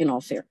rights,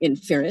 in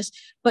fairness,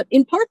 but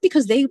in part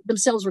because they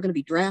themselves were going to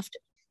be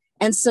drafted.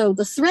 And so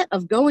the threat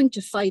of going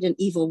to fight an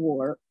evil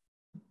war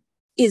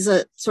is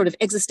a sort of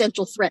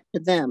existential threat to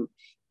them.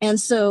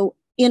 And so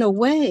in a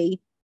way,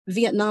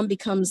 Vietnam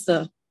becomes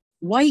the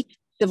white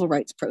civil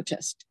rights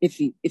protest, if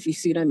you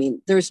see what I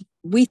mean.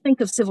 We think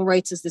of civil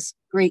rights as this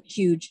great,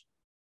 huge,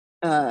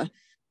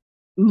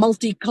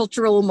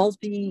 multicultural,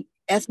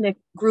 multi-ethnic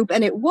group,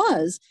 and it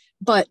was,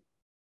 but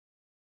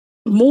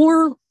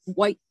more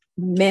white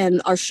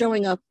men are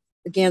showing up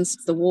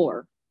against the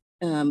war,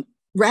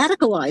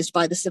 radicalized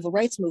by the civil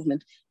rights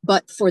movement,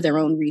 but for their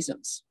own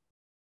reasons.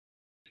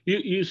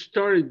 You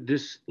started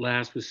this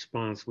last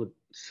response with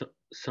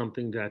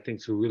something that I think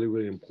is really,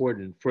 really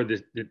important for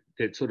this,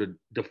 that sort of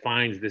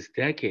defines this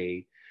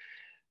decade.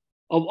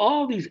 Of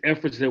all these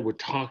efforts that we're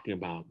talking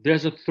about,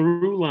 there's a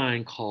through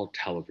line called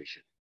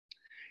television.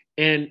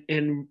 And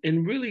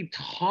really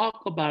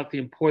talk about the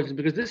importance,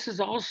 because this is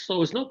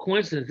also, it's no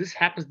coincidence, this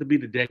happens to be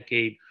the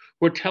decade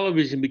where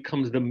television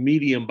becomes the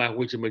medium by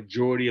which a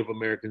majority of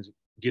Americans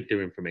get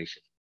their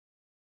information.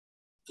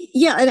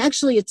 Yeah, and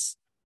actually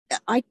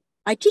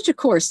I teach a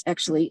course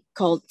actually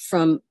called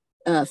From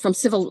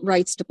Civil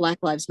Rights to Black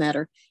Lives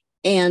Matter.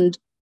 And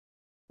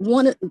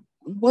one of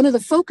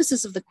the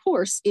focuses of the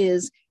course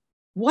is,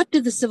 what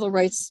did the civil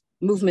rights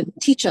movement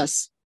teach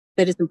us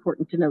that is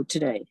important to know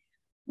today?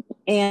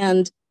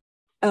 And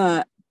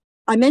I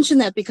mention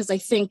that because I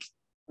think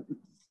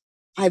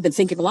I've been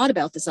thinking a lot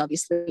about this,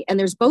 obviously, and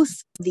there's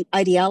both the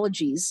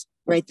ideologies,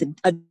 right,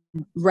 a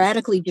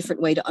radically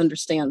different way to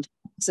understand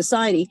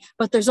society,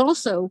 but there's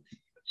also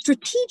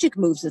strategic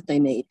moves that they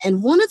made.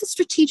 And one of the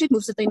strategic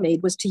moves that they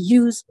made was to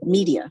use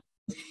media.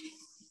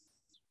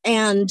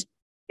 And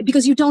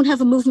because you don't have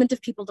a movement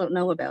if people don't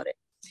know about it.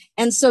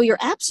 And so you're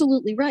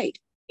absolutely right.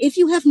 If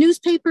you have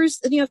newspapers,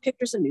 then you have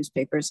pictures in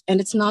newspapers. And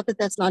it's not that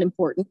that's not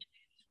important,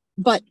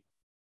 but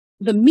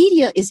the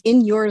media is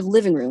in your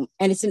living room,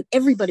 and it's in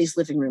everybody's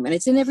living room, and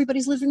it's in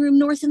everybody's living room,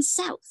 north and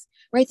south,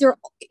 right?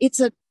 It's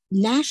a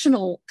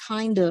national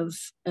kind of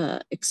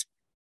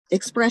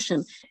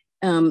expression.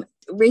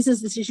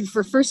 Raises this issue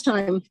for first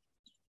time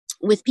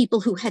with people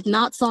who had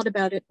not thought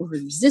about it or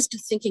resisted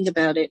thinking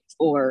about it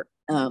or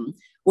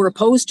were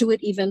opposed to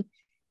it even.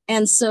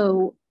 And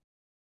so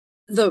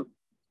the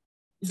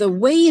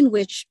way in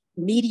which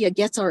media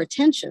gets our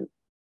attention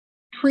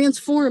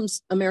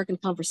transforms American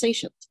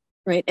conversations,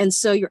 right? And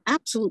so you're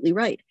absolutely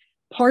right.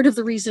 Part of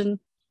the reason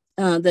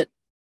that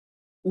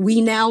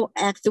we now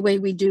act the way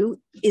we do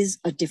is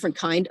a different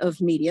kind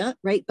of media,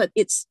 right? But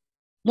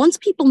once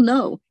people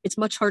know, it's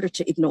much harder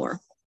to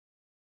ignore.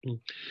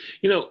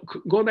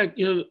 Going back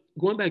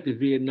to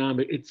Vietnam,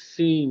 it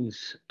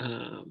seems,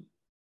 at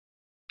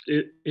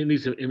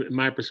least in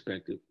my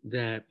perspective,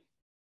 that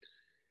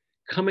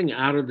coming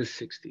out of the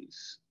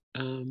 60s,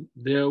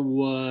 there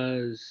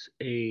was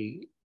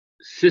a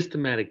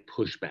systematic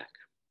pushback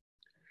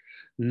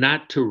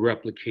not to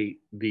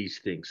replicate these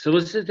things. So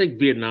let's just take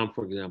Vietnam,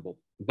 for example.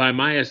 By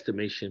my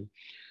estimation,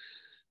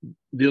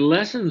 the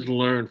lessons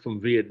learned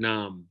from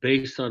Vietnam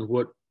based on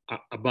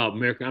about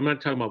America, I'm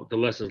not talking about the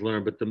lessons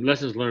learned, but the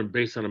lessons learned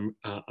based on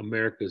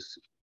America's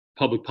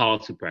public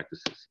policy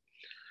practices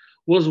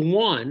was,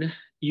 one,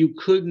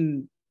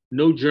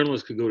 no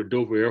journalist could go to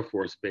Dover Air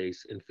Force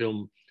Base and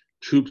film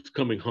troops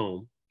coming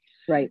home.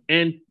 Right.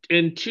 And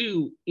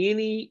two,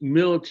 any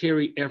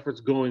military efforts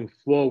going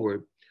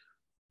forward,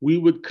 we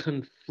would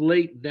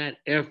conflate that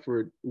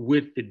effort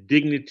with the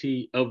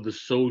dignity of the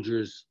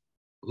soldiers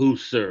who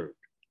served.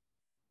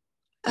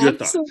 Your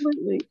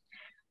Absolutely. Thoughts?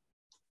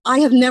 I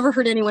have never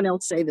heard anyone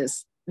else say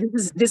this.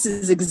 This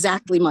is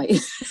exactly my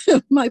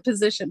my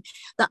position.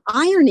 The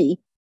irony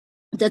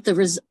that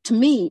to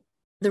me,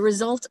 the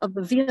result of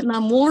the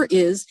Vietnam War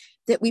is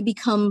that we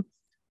become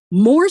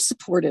more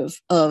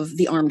supportive of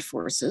the armed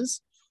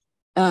forces.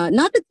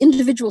 Not that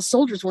individual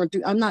soldiers weren't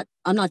doing. I'm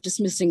not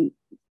dismissing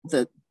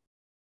the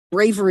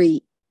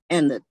bravery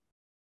and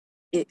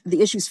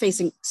the issues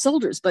facing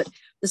soldiers, but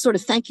the sort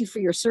of thank you for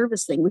your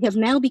service thing. We have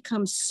now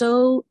become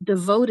so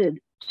devoted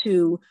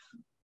to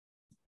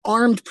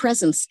armed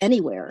presence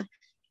anywhere,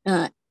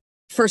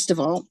 first of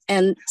all.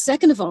 And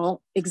second of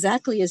all,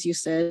 exactly as you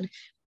said,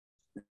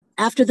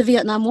 after the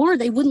Vietnam War,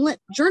 they wouldn't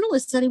let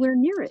journalists anywhere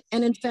near it.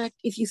 And in fact,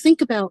 if you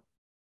think about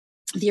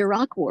the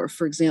Iraq War,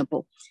 for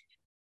example,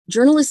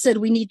 journalists said,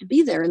 we need to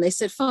be there. And they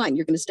said, fine,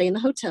 you're going to stay in the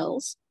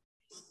hotels.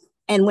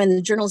 And when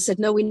the journalists said,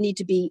 no, we need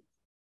to be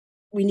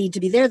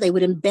there, they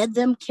would embed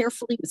them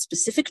carefully with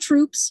specific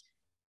troops,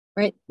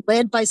 right,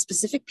 led by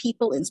specific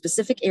people in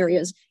specific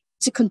areas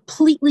to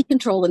completely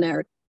control the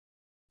narrative.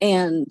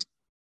 And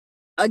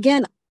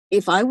again,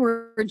 if I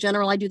were a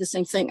general, I'd do the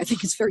same thing. I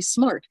think it's very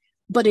smart,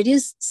 but it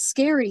is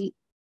scary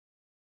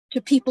to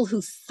people who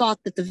thought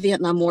that the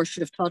Vietnam War should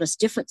have taught us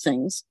different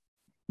things,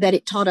 that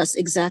it taught us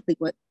exactly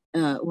what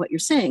you're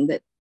saying,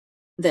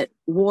 that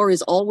war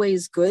is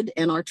always good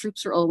and our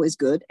troops are always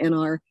good,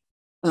 and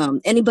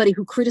anybody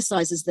who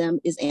criticizes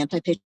them is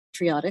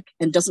anti-patriotic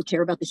and doesn't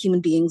care about the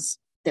human beings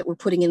that we're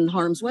putting in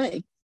harm's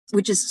way,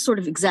 which is sort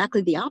of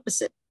exactly the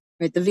opposite.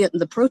 Right,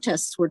 the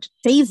protests were to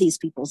save these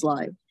people's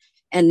lives,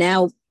 and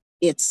now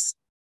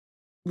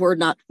we're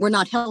not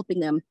helping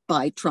them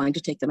by trying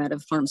to take them out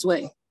of harm's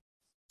way.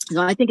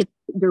 So I think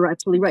you're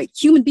absolutely right.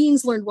 Human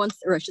beings learned one,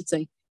 or I should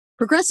say,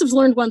 progressives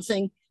learned one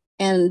thing,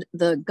 and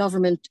the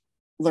government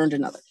learned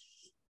another.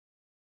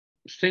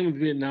 staying with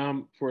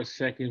Vietnam for a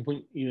second,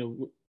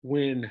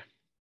 when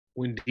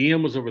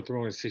Diem was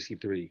overthrown in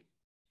 '63,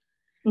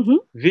 Mm-hmm.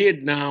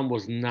 Vietnam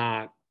was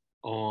not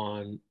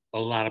on a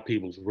lot of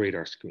people's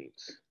radar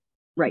screens.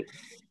 Right.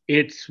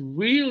 It's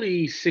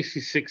really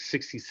 66,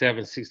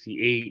 67,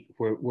 68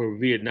 where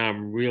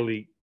Vietnam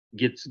really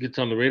gets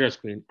on the radar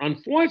screen.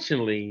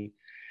 Unfortunately,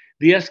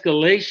 the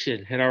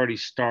escalation had already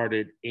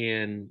started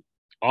in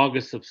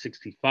August of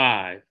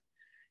 65.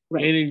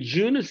 Right. And in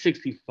June of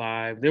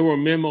 65, there were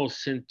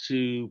memos sent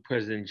to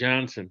President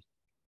Johnson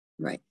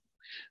Right.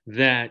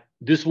 that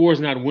this war is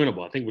not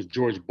winnable. I think it was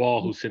George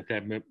Ball who sent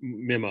that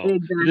memo.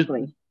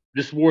 Exactly.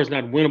 This war is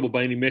not winnable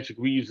by any metric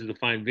we use to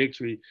define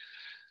victory.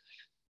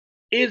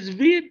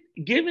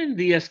 Given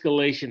the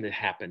escalation that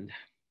happened,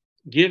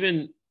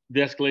 given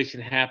the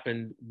escalation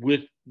happened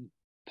with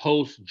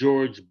post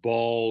George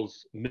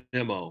Ball's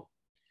memo,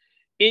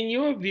 in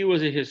your view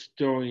as a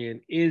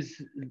historian,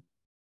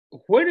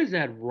 where does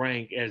that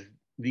rank as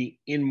the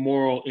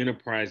immoral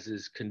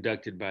enterprises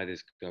conducted by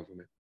this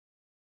government?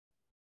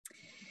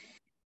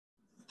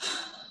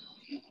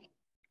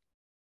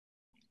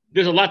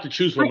 There's a lot to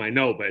choose from, I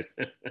know, but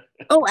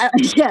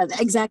yeah,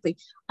 exactly.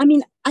 I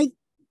mean,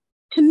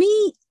 to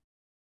me,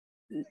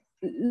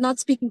 not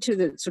speaking to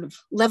the sort of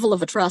level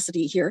of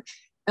atrocity here,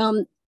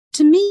 to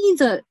me,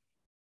 the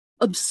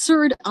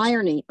absurd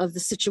irony of the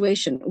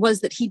situation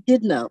was that he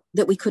did know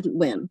that we couldn't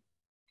win,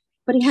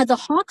 but he had the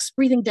Hawks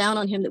breathing down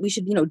on him that we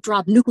should,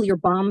 drop nuclear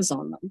bombs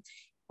on them,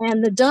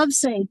 and the Doves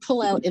saying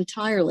pull out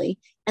entirely.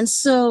 And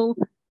so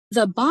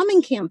the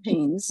bombing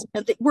campaigns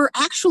were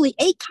actually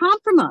a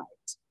compromise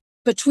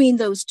between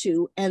those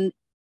two, and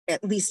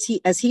at least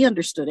as he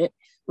understood it,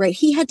 right,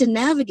 he had to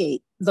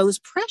navigate those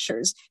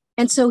pressures.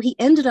 And so he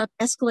ended up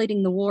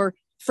escalating the war,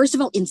 first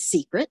of all, in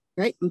secret,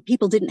 right? And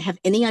people didn't have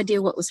any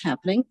idea what was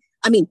happening.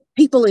 I mean,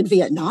 people in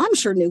Vietnam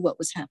sure knew what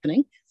was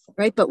happening,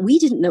 right? But we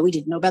didn't know. We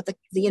didn't know about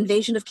the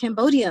invasion of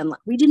Cambodia. And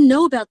we didn't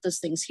know about those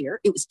things here.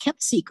 It was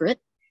kept secret.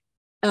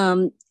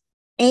 And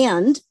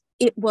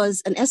it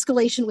was an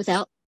escalation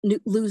without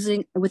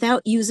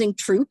using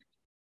troop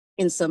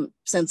in some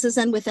senses,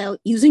 and without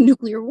using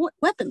nuclear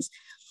weapons.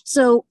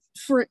 So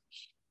for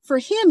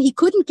him, he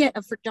couldn't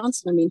for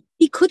Johnson, I mean,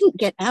 he couldn't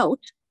get out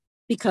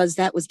because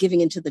that was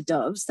giving into the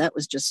Doves. That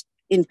was just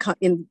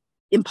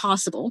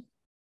impossible.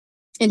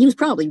 And he was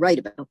probably right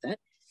about that,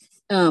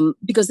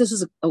 because this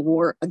was a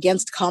war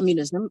against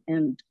communism,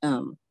 and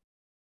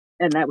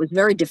that was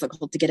very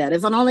difficult to get out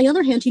of. And on the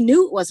other hand, he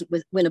knew it wasn't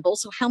winnable.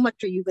 So how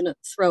much are you going to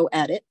throw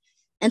at it?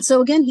 And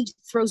so again, he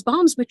throws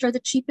bombs, which are the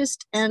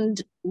cheapest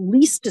and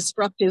least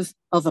destructive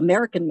of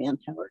American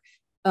manpower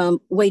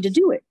way to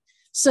do it.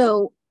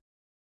 So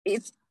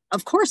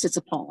of course it's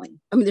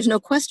appalling. I mean, there's no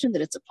question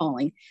that it's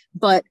appalling.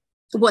 But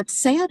what's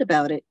sad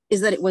about it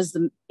is that it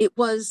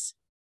was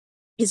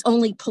his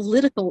only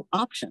political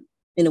option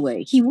in a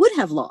way. He would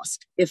have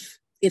lost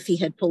if he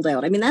had pulled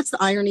out. I mean, that's the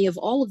irony of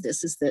all of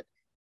this, is that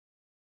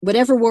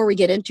whatever war we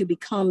get into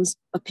becomes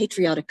a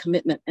patriotic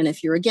commitment. And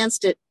if you're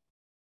against it,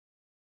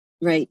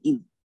 right,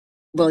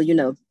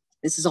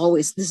 this has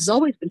always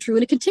been true,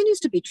 and it continues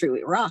to be true.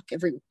 Iraq,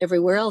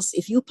 everywhere else.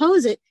 If you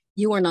oppose it,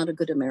 you are not a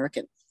good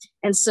American.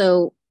 And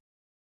so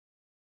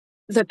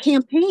the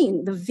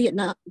campaign, the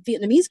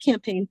Vietnamese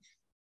campaign,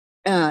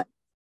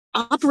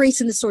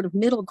 operates in this sort of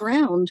middle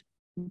ground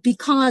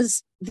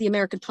because the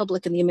American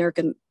public and the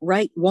American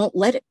right won't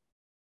let it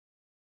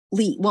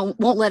leave, won't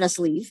let us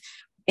leave.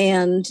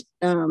 And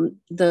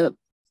the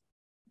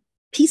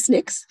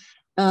peaceniks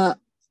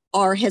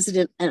are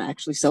hesitant, and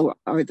actually so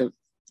are the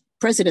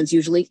presidents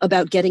usually,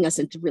 about getting us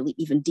into really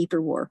even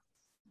deeper war.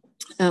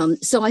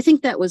 So I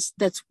think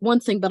that's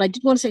one thing, but I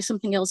did want to say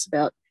something else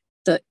about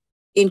the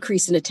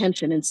increase in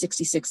attention in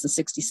 66 and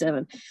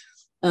 67,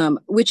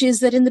 which is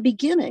that in the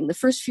beginning, the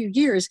first few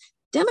years,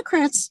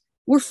 Democrats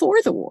were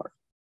for the war.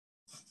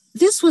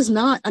 This was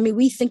not, I mean,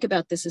 we think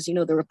about this as,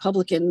 the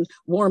Republican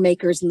war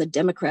makers and the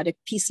Democratic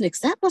peaceniks.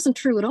 That wasn't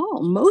true at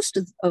all. Most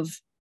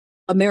of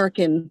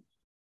American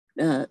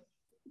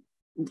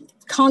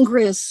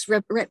Congress,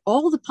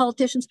 all the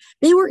politicians,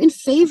 they were in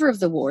favor of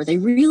the war. They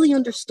really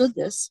understood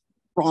this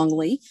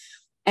wrongly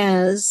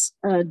as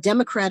a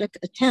democratic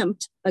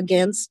attempt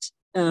against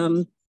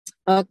a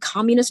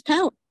communist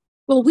power.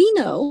 Well, we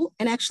know,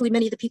 and actually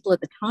many of the people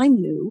at the time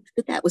knew,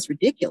 that was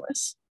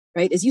ridiculous,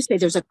 right? As you say,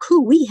 there's a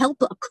coup. We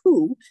help a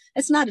coup.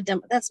 That's not a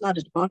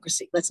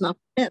democracy. Let's not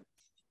pretend.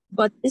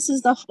 But this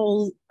is the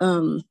whole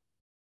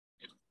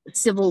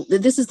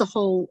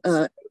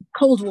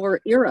Cold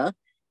War era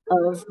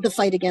of the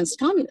fight against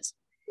communism.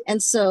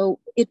 And so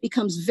it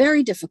becomes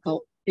very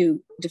difficult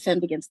to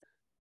defend against that.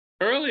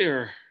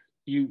 Earlier,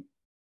 you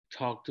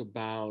talked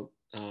about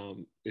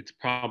it's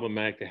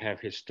problematic to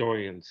have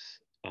historians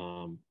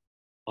on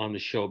the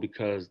show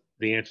because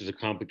the answers are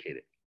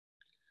complicated.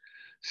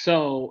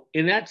 So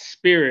in that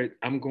spirit,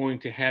 I'm going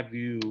to have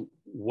you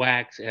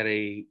wax at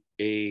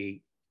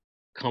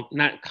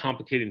not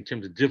complicated in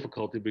terms of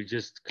difficulty, but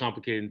just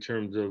complicated in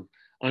terms of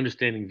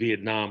understanding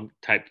Vietnam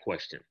type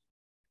question.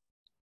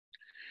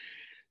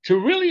 To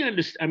really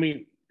understand, I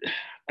mean,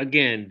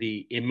 again,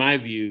 in my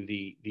view,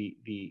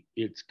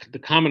 it's the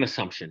common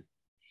assumption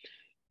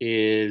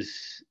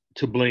is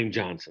to blame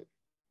Johnson.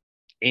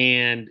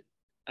 And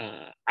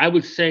I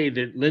would say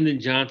that Lyndon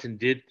Johnson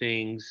did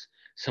things,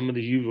 some of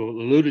the you've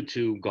alluded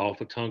to,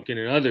 Gulf of Tonkin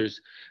and others,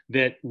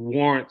 that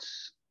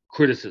warrants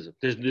criticism.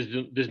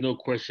 There's no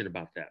question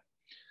about that.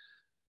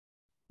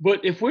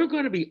 But if we're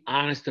going to be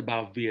honest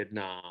about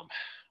Vietnam,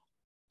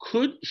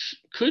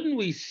 couldn't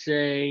we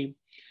say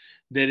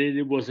that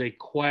it was a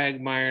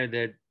quagmire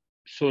that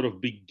sort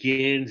of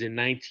begins in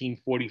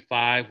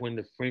 1945 when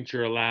the French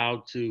are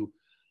allowed to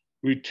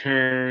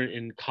return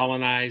and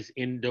colonize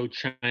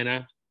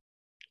Indochina?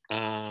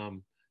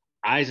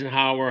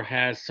 Eisenhower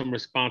has some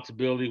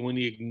responsibility when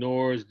he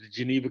ignores the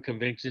Geneva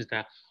Conventions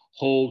to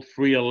hold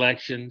free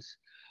elections.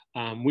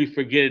 We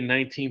forget in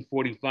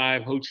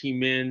 1945, Ho Chi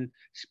Minh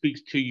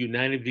speaks to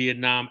United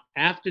Vietnam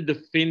after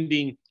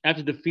defeating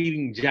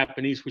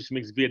Japanese, which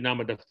makes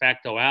Vietnam a de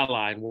facto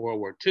ally in World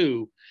War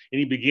II. And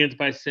he begins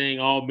by saying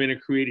all men are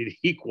created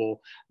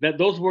equal. That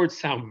those words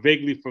sound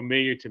vaguely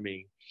familiar to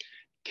me.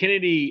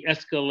 Kennedy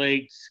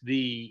escalates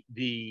the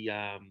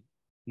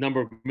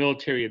number of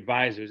military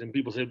advisors, and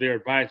people say they're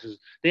advisors.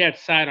 They had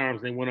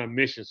sidearms. They went on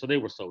missions, so they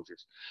were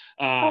soldiers.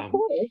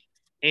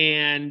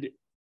 And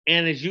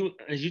as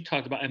you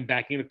talked about, and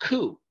backing a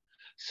coup.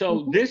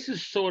 So this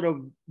is sort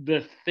of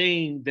the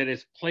thing that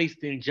is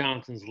placed in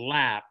Johnson's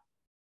lap,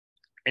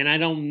 and I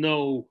don't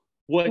know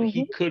what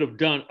he could have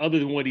done other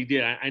than what he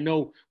did. I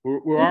know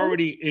we're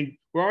already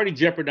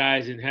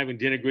jeopardizing having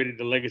denigrated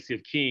the legacy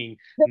of King.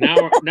 Now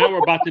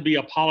we're about to be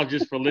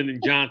apologists for Lyndon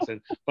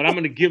Johnson, but I'm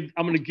gonna give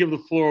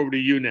the floor over to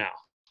you now.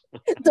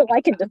 So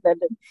I can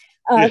defend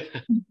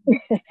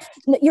it.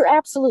 You're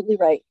absolutely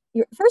right.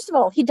 First of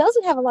all, he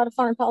doesn't have a lot of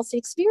foreign policy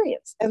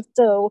experience, and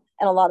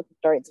a lot of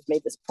historians have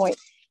made this point.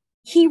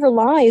 He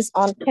relies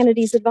on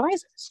Kennedy's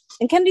advisors,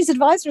 and Kennedy's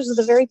advisors are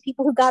the very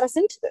people who got us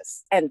into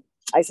this, and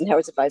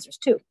Eisenhower's advisors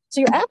too.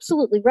 So you're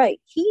absolutely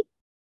right. He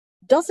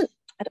doesn't.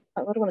 I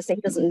don't want to say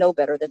he doesn't know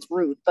better. That's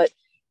rude, but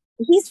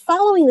he's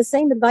following the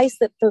same advice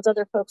that those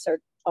other folks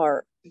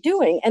are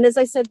doing. And as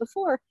I said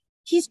before,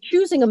 he's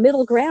choosing a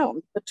middle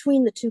ground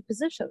between the two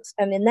positions,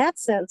 and in that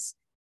sense,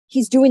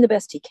 he's doing the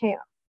best he can.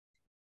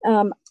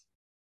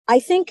 I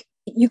think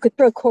you could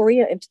throw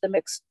Korea into the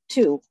mix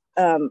too,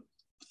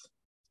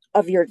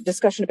 of your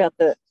discussion about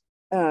the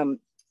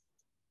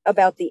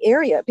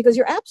area, because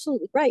you're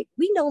absolutely right.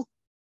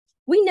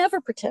 We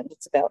never pretend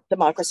it's about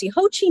democracy.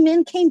 Ho Chi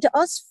Minh came to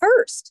us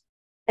first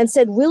and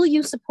said, "Will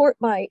you support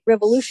my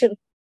revolution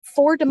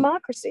for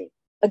democracy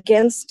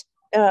against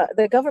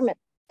the government?"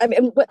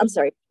 I'm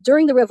sorry.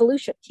 During the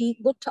revolution, he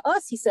looked to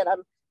us. He said,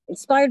 "I'm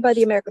inspired by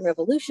the American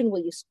Revolution. Will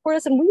you support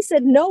us?" And we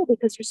said, "No,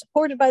 because you're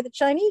supported by the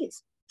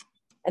Chinese.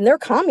 And they're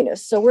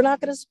communists, so we're not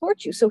going to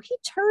support you." So he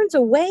turns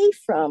away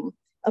from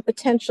a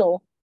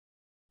potential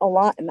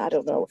alliance, and I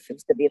don't know if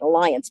it's going to be an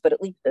alliance, but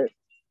at least a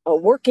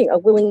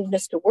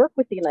willingness to work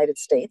with the United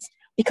States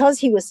because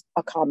he was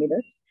a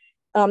communist.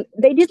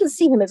 They didn't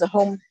see him as a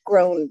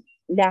homegrown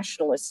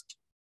nationalist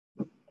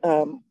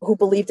who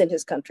believed in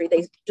his country.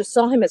 They just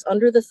saw him as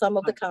under the thumb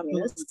of the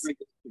communists.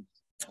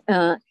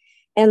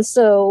 And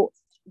so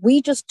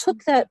we just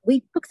took that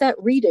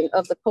reading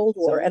of the Cold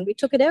War and we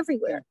took it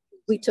everywhere.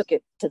 We took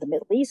it to the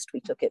Middle East.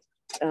 We took it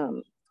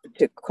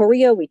to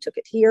Korea. We took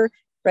it here,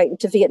 right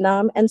into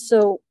Vietnam. And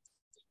so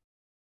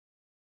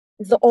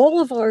all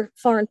of our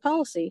foreign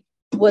policy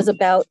was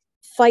about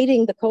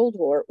fighting the Cold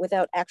War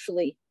without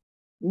actually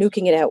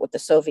nuking it out with the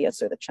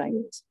Soviets or the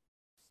Chinese.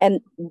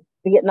 And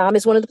Vietnam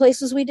is one of the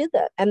places we did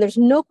that. And there's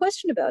no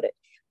question about it.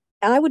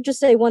 And I would just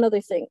say one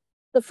other thing.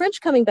 The French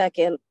coming back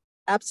in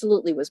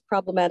absolutely was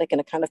problematic in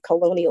a kind of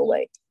colonial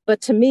way.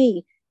 But to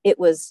me, it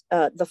was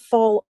the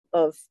fall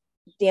of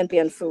Dien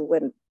Bien Phu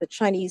when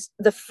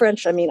the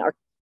French, are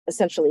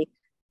essentially,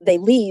 they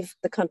leave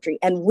the country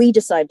and we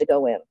decide to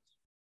go in.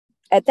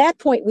 At that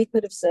point, we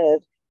could have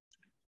said,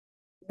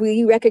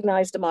 we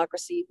recognize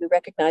democracy, we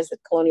recognize that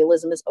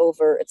colonialism is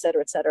over, et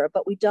cetera,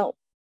 but we don't.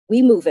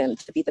 We move in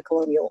to be the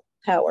colonial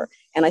power.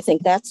 And I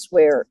think that's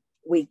where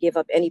we give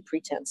up any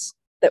pretense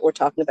that we're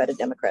talking about a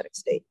democratic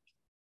state.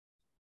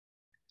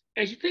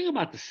 As you think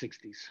about the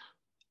 60s,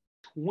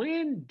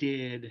 when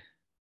did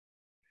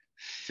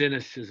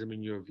cynicism,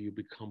 in your view,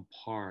 become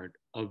part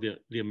of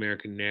the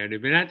American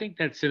narrative? And I think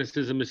that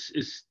cynicism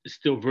is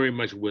still very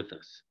much with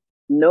us.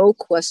 No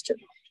question.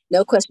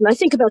 I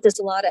think about this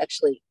a lot,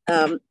 actually,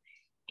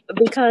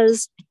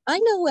 because I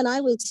know when I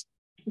was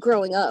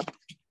growing up,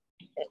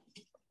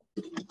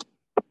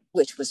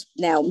 which was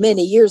now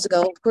many years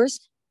ago, of course,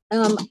 we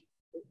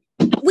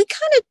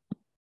kind of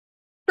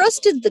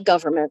trusted the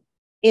government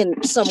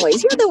in some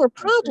ways. Yeah, there were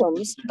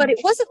problems, but it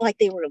wasn't like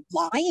they were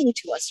lying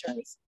to us or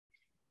anything.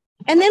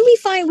 And then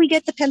we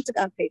get the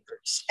Pentagon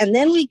Papers, and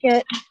then we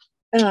get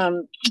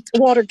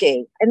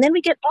Watergate, and then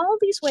we get all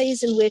these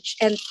ways in which,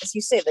 and as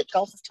you say, the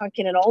Gulf of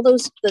Tonkin and all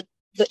those, the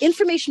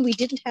information we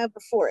didn't have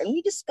before. And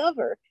we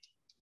discover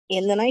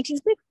in the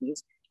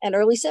 1960s and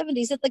early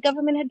 70s that the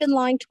government had been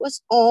lying to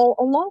us all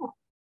along.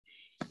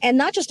 And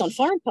not just on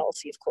foreign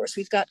policy, of course.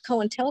 We've got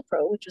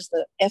COINTELPRO, which is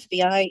the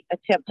FBI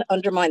attempt to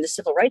undermine the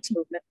civil rights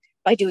movement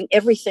by doing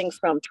everything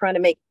from trying to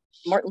make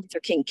Martin Luther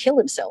King kill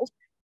himself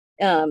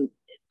to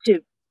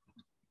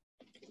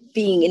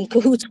being in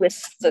cahoots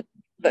with the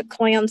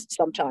Klans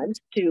sometimes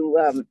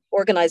to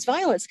organize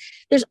violence.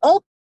 There's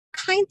all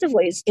kinds of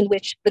ways in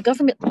which the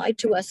government lied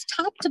to us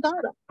top to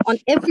bottom on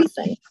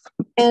everything.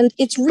 And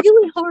it's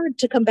really hard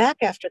to come back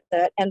after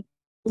that and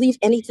believe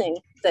anything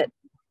that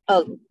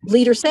a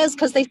leader says,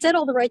 because they said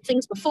all the right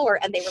things before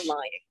and they were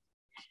lying.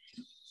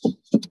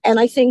 And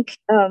I think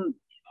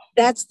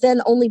that's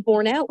then only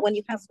borne out when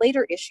you have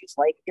later issues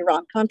like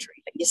Iran-Contra.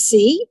 You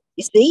see,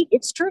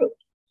 it's true.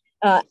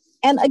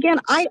 And again,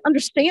 I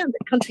understand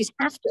that countries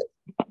have to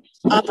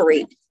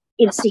operate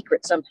in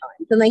secret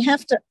sometimes, and they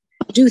have to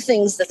do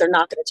things that they're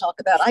not going to talk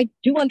about. I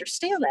do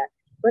understand that,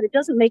 but it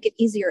doesn't make it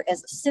easier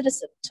as a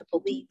citizen to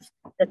believe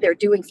that they're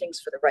doing things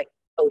for the right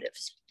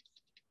motives.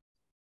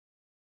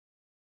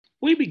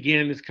 We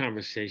began this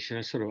conversation.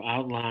 I sort of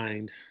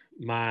outlined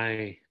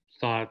my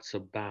thoughts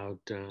about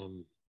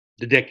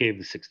the decade of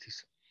the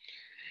 60s.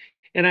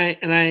 And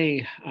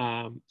I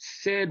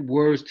said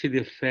words to the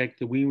effect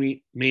that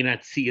we may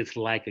not see its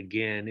like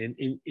again.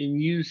 And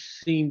you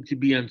seem to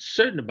be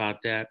uncertain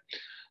about that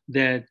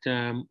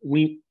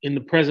we, in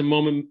the present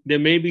moment, there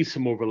may be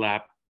some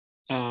overlap.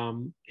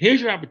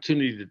 Here's your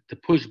opportunity to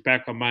push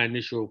back on my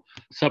initial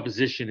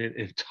supposition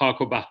and talk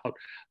about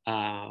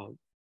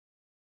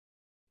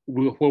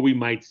where we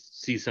might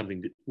see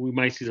something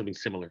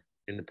similar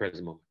in the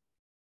present moment.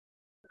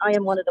 I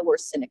am one of the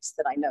worst cynics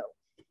that I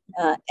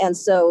know. And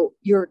so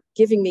you're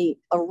giving me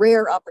a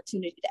rare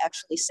opportunity to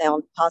actually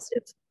sound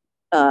positive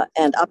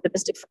and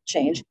optimistic for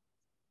change.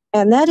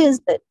 And that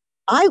is that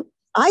I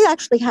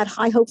actually had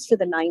high hopes for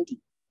the 90s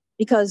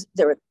because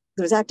there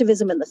was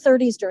activism in the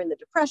 30s during the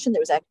Depression.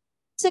 There was activism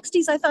in the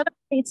 60s. I thought,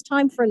 okay, it's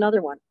time for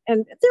another one.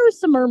 And there was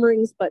some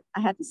murmurings, but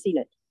I hadn't seen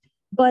it.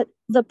 But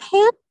the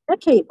past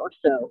decade or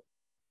so,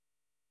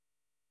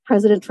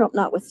 President Trump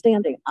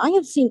notwithstanding, I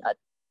have seen a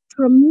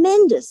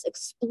tremendous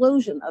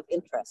explosion of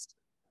interest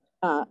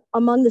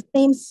among the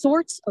same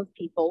sorts of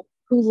people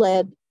who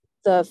led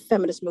the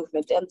feminist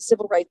movement and the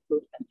civil rights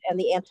movement and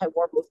the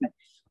anti-war movement,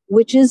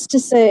 which is to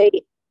say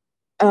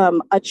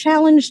a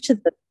challenge to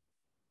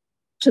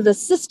the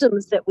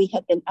systems that we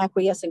had been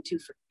acquiescing to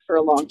for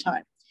a long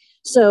time.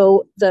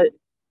 So the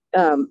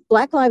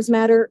Black Lives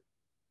Matter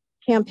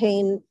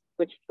campaign,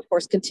 which of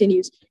course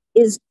continues,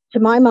 is to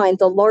my mind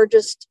the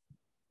largest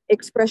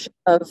expression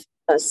of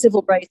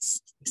civil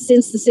rights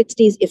since the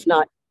 60s, if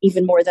not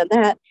even more than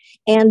that,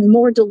 and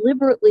more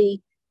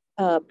deliberately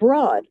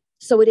broad.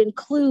 So it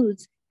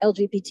includes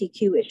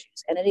LGBTQ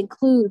issues, and it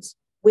includes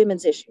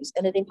women's issues,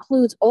 and it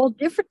includes all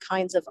different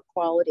kinds of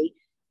equality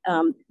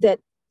that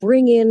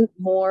bring in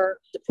more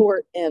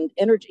support and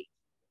energy.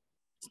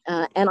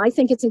 And I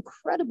think it's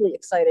incredibly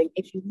exciting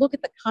if you look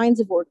at the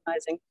kinds of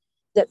organizing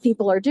that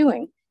people are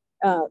doing.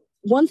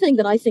 One thing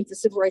that I think the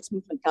civil rights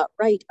movement got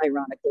right,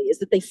 ironically, is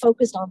that they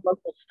focused on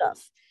local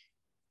stuff.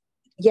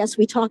 Yes,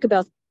 we talk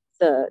about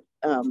the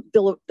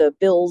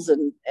bills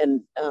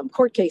and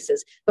court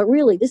cases, but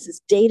really this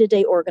is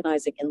day-to-day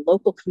organizing in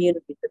local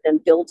communities that then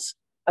builds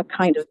a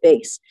kind of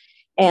base.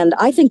 And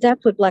I think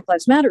that's what Black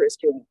Lives Matter is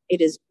doing.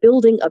 It is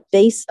building a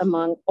base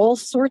among all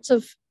sorts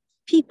of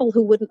people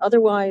who wouldn't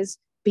otherwise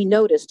be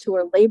noticed, who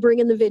are laboring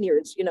in the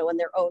vineyards, in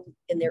their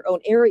own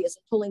areas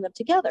and pulling them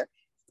together.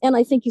 And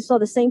I think you saw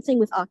the same thing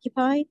with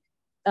Occupy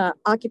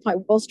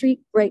Wall Street,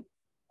 right?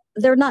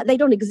 They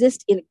don't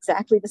exist in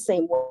exactly the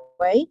same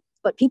way,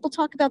 but people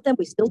talk about them.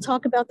 We still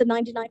talk about the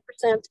 99%,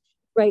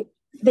 right?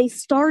 They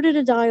started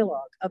a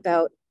dialogue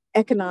about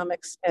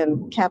economics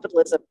and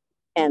capitalism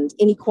and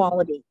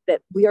inequality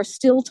that we are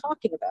still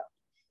talking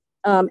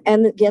about.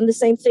 And again, the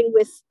same thing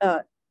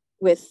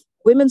with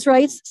women's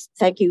rights.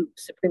 Thank you,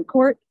 Supreme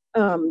Court.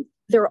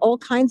 There are all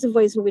kinds of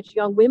ways in which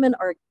young women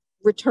are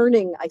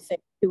returning, I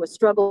think, to a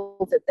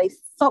struggle that they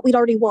thought we'd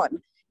already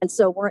won, and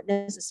so weren't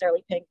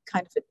necessarily paying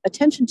kind of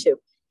attention to.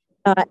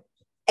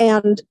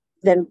 And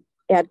then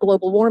add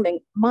global warming.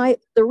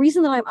 The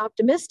reason that I'm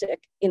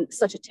optimistic in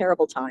such a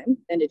terrible time,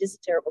 and it is a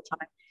terrible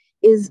time,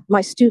 is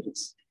my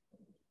students.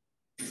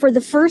 For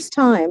the first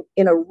time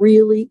in a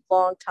really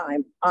long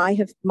time,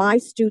 my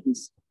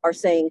students are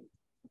saying,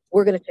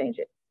 we're going to change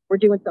it. We're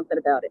doing something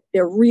about it.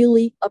 They're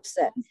really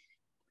upset.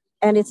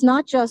 And it's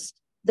not just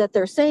that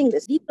they're saying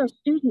this. These are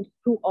students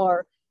who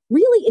are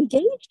really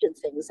engaged in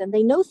things, and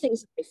they know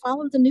things. They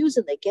follow the news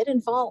and they get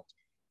involved.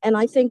 And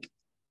I think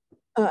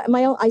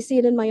I see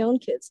it in my own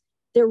kids.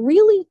 They're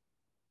really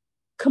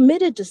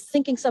committed to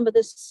thinking some of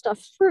this stuff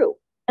through.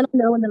 And I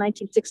know in the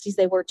 1960s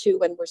they were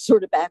too, and we're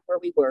sort of back where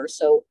we were.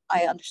 So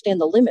I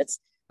understand the limits.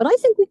 But I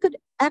think we could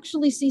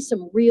actually see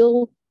some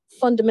real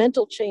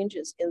fundamental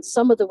changes in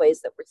some of the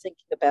ways that we're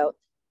thinking about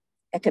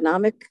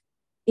economic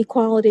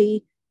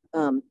equality,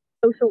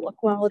 social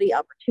equality,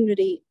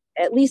 opportunity.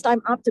 At least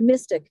I'm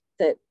optimistic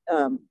that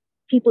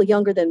people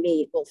younger than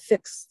me will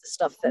fix the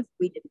stuff that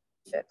we didn't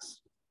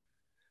fix.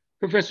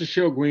 Professor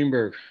Cheryl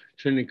Greenberg,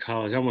 Trinity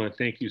College, I want to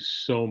thank you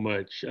so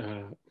much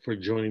for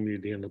joining me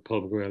today on the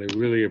Public Rally. I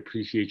really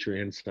appreciate your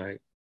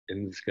insight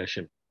in the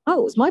discussion.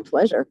 Oh, it was my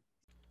pleasure.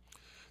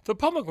 The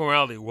Public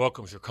Morality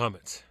welcomes your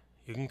comments.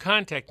 You can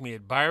contact me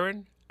at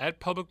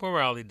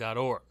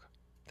byron@publicmorality.org.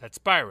 That's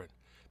Byron,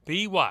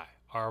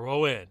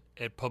 BYRON,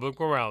 at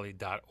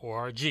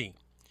publicmorality.org. You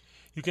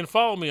can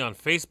follow me on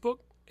Facebook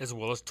as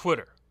well as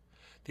Twitter.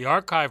 The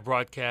archive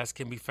broadcast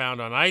can be found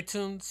on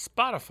iTunes,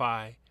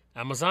 Spotify,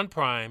 Amazon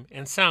Prime,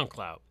 and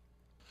SoundCloud.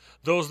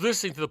 Those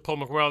listening to the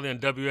Public Morality on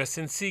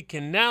WSNC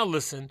can now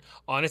listen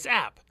on its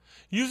app.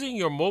 Using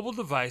your mobile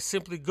device,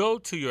 simply go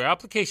to your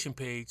application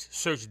page,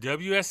 search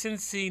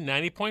WSNC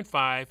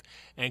 90.5,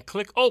 and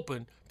click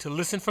Open to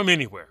listen from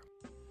anywhere.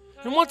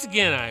 And once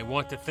again, I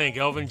want to thank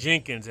Elvin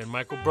Jenkins and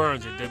Michael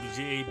Burns at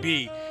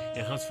WGAB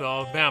in Huntsville,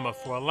 Alabama,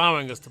 for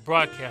allowing us to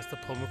broadcast the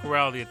Public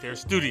Morality at their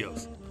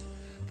studios.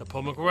 The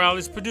Public Morality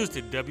is produced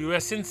at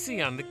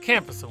WSNC on the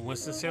campus of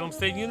Winston-Salem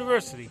State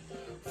University.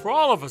 For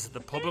all of us at the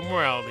Public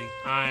Morality,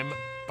 I'm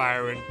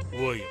Byron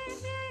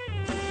Williams.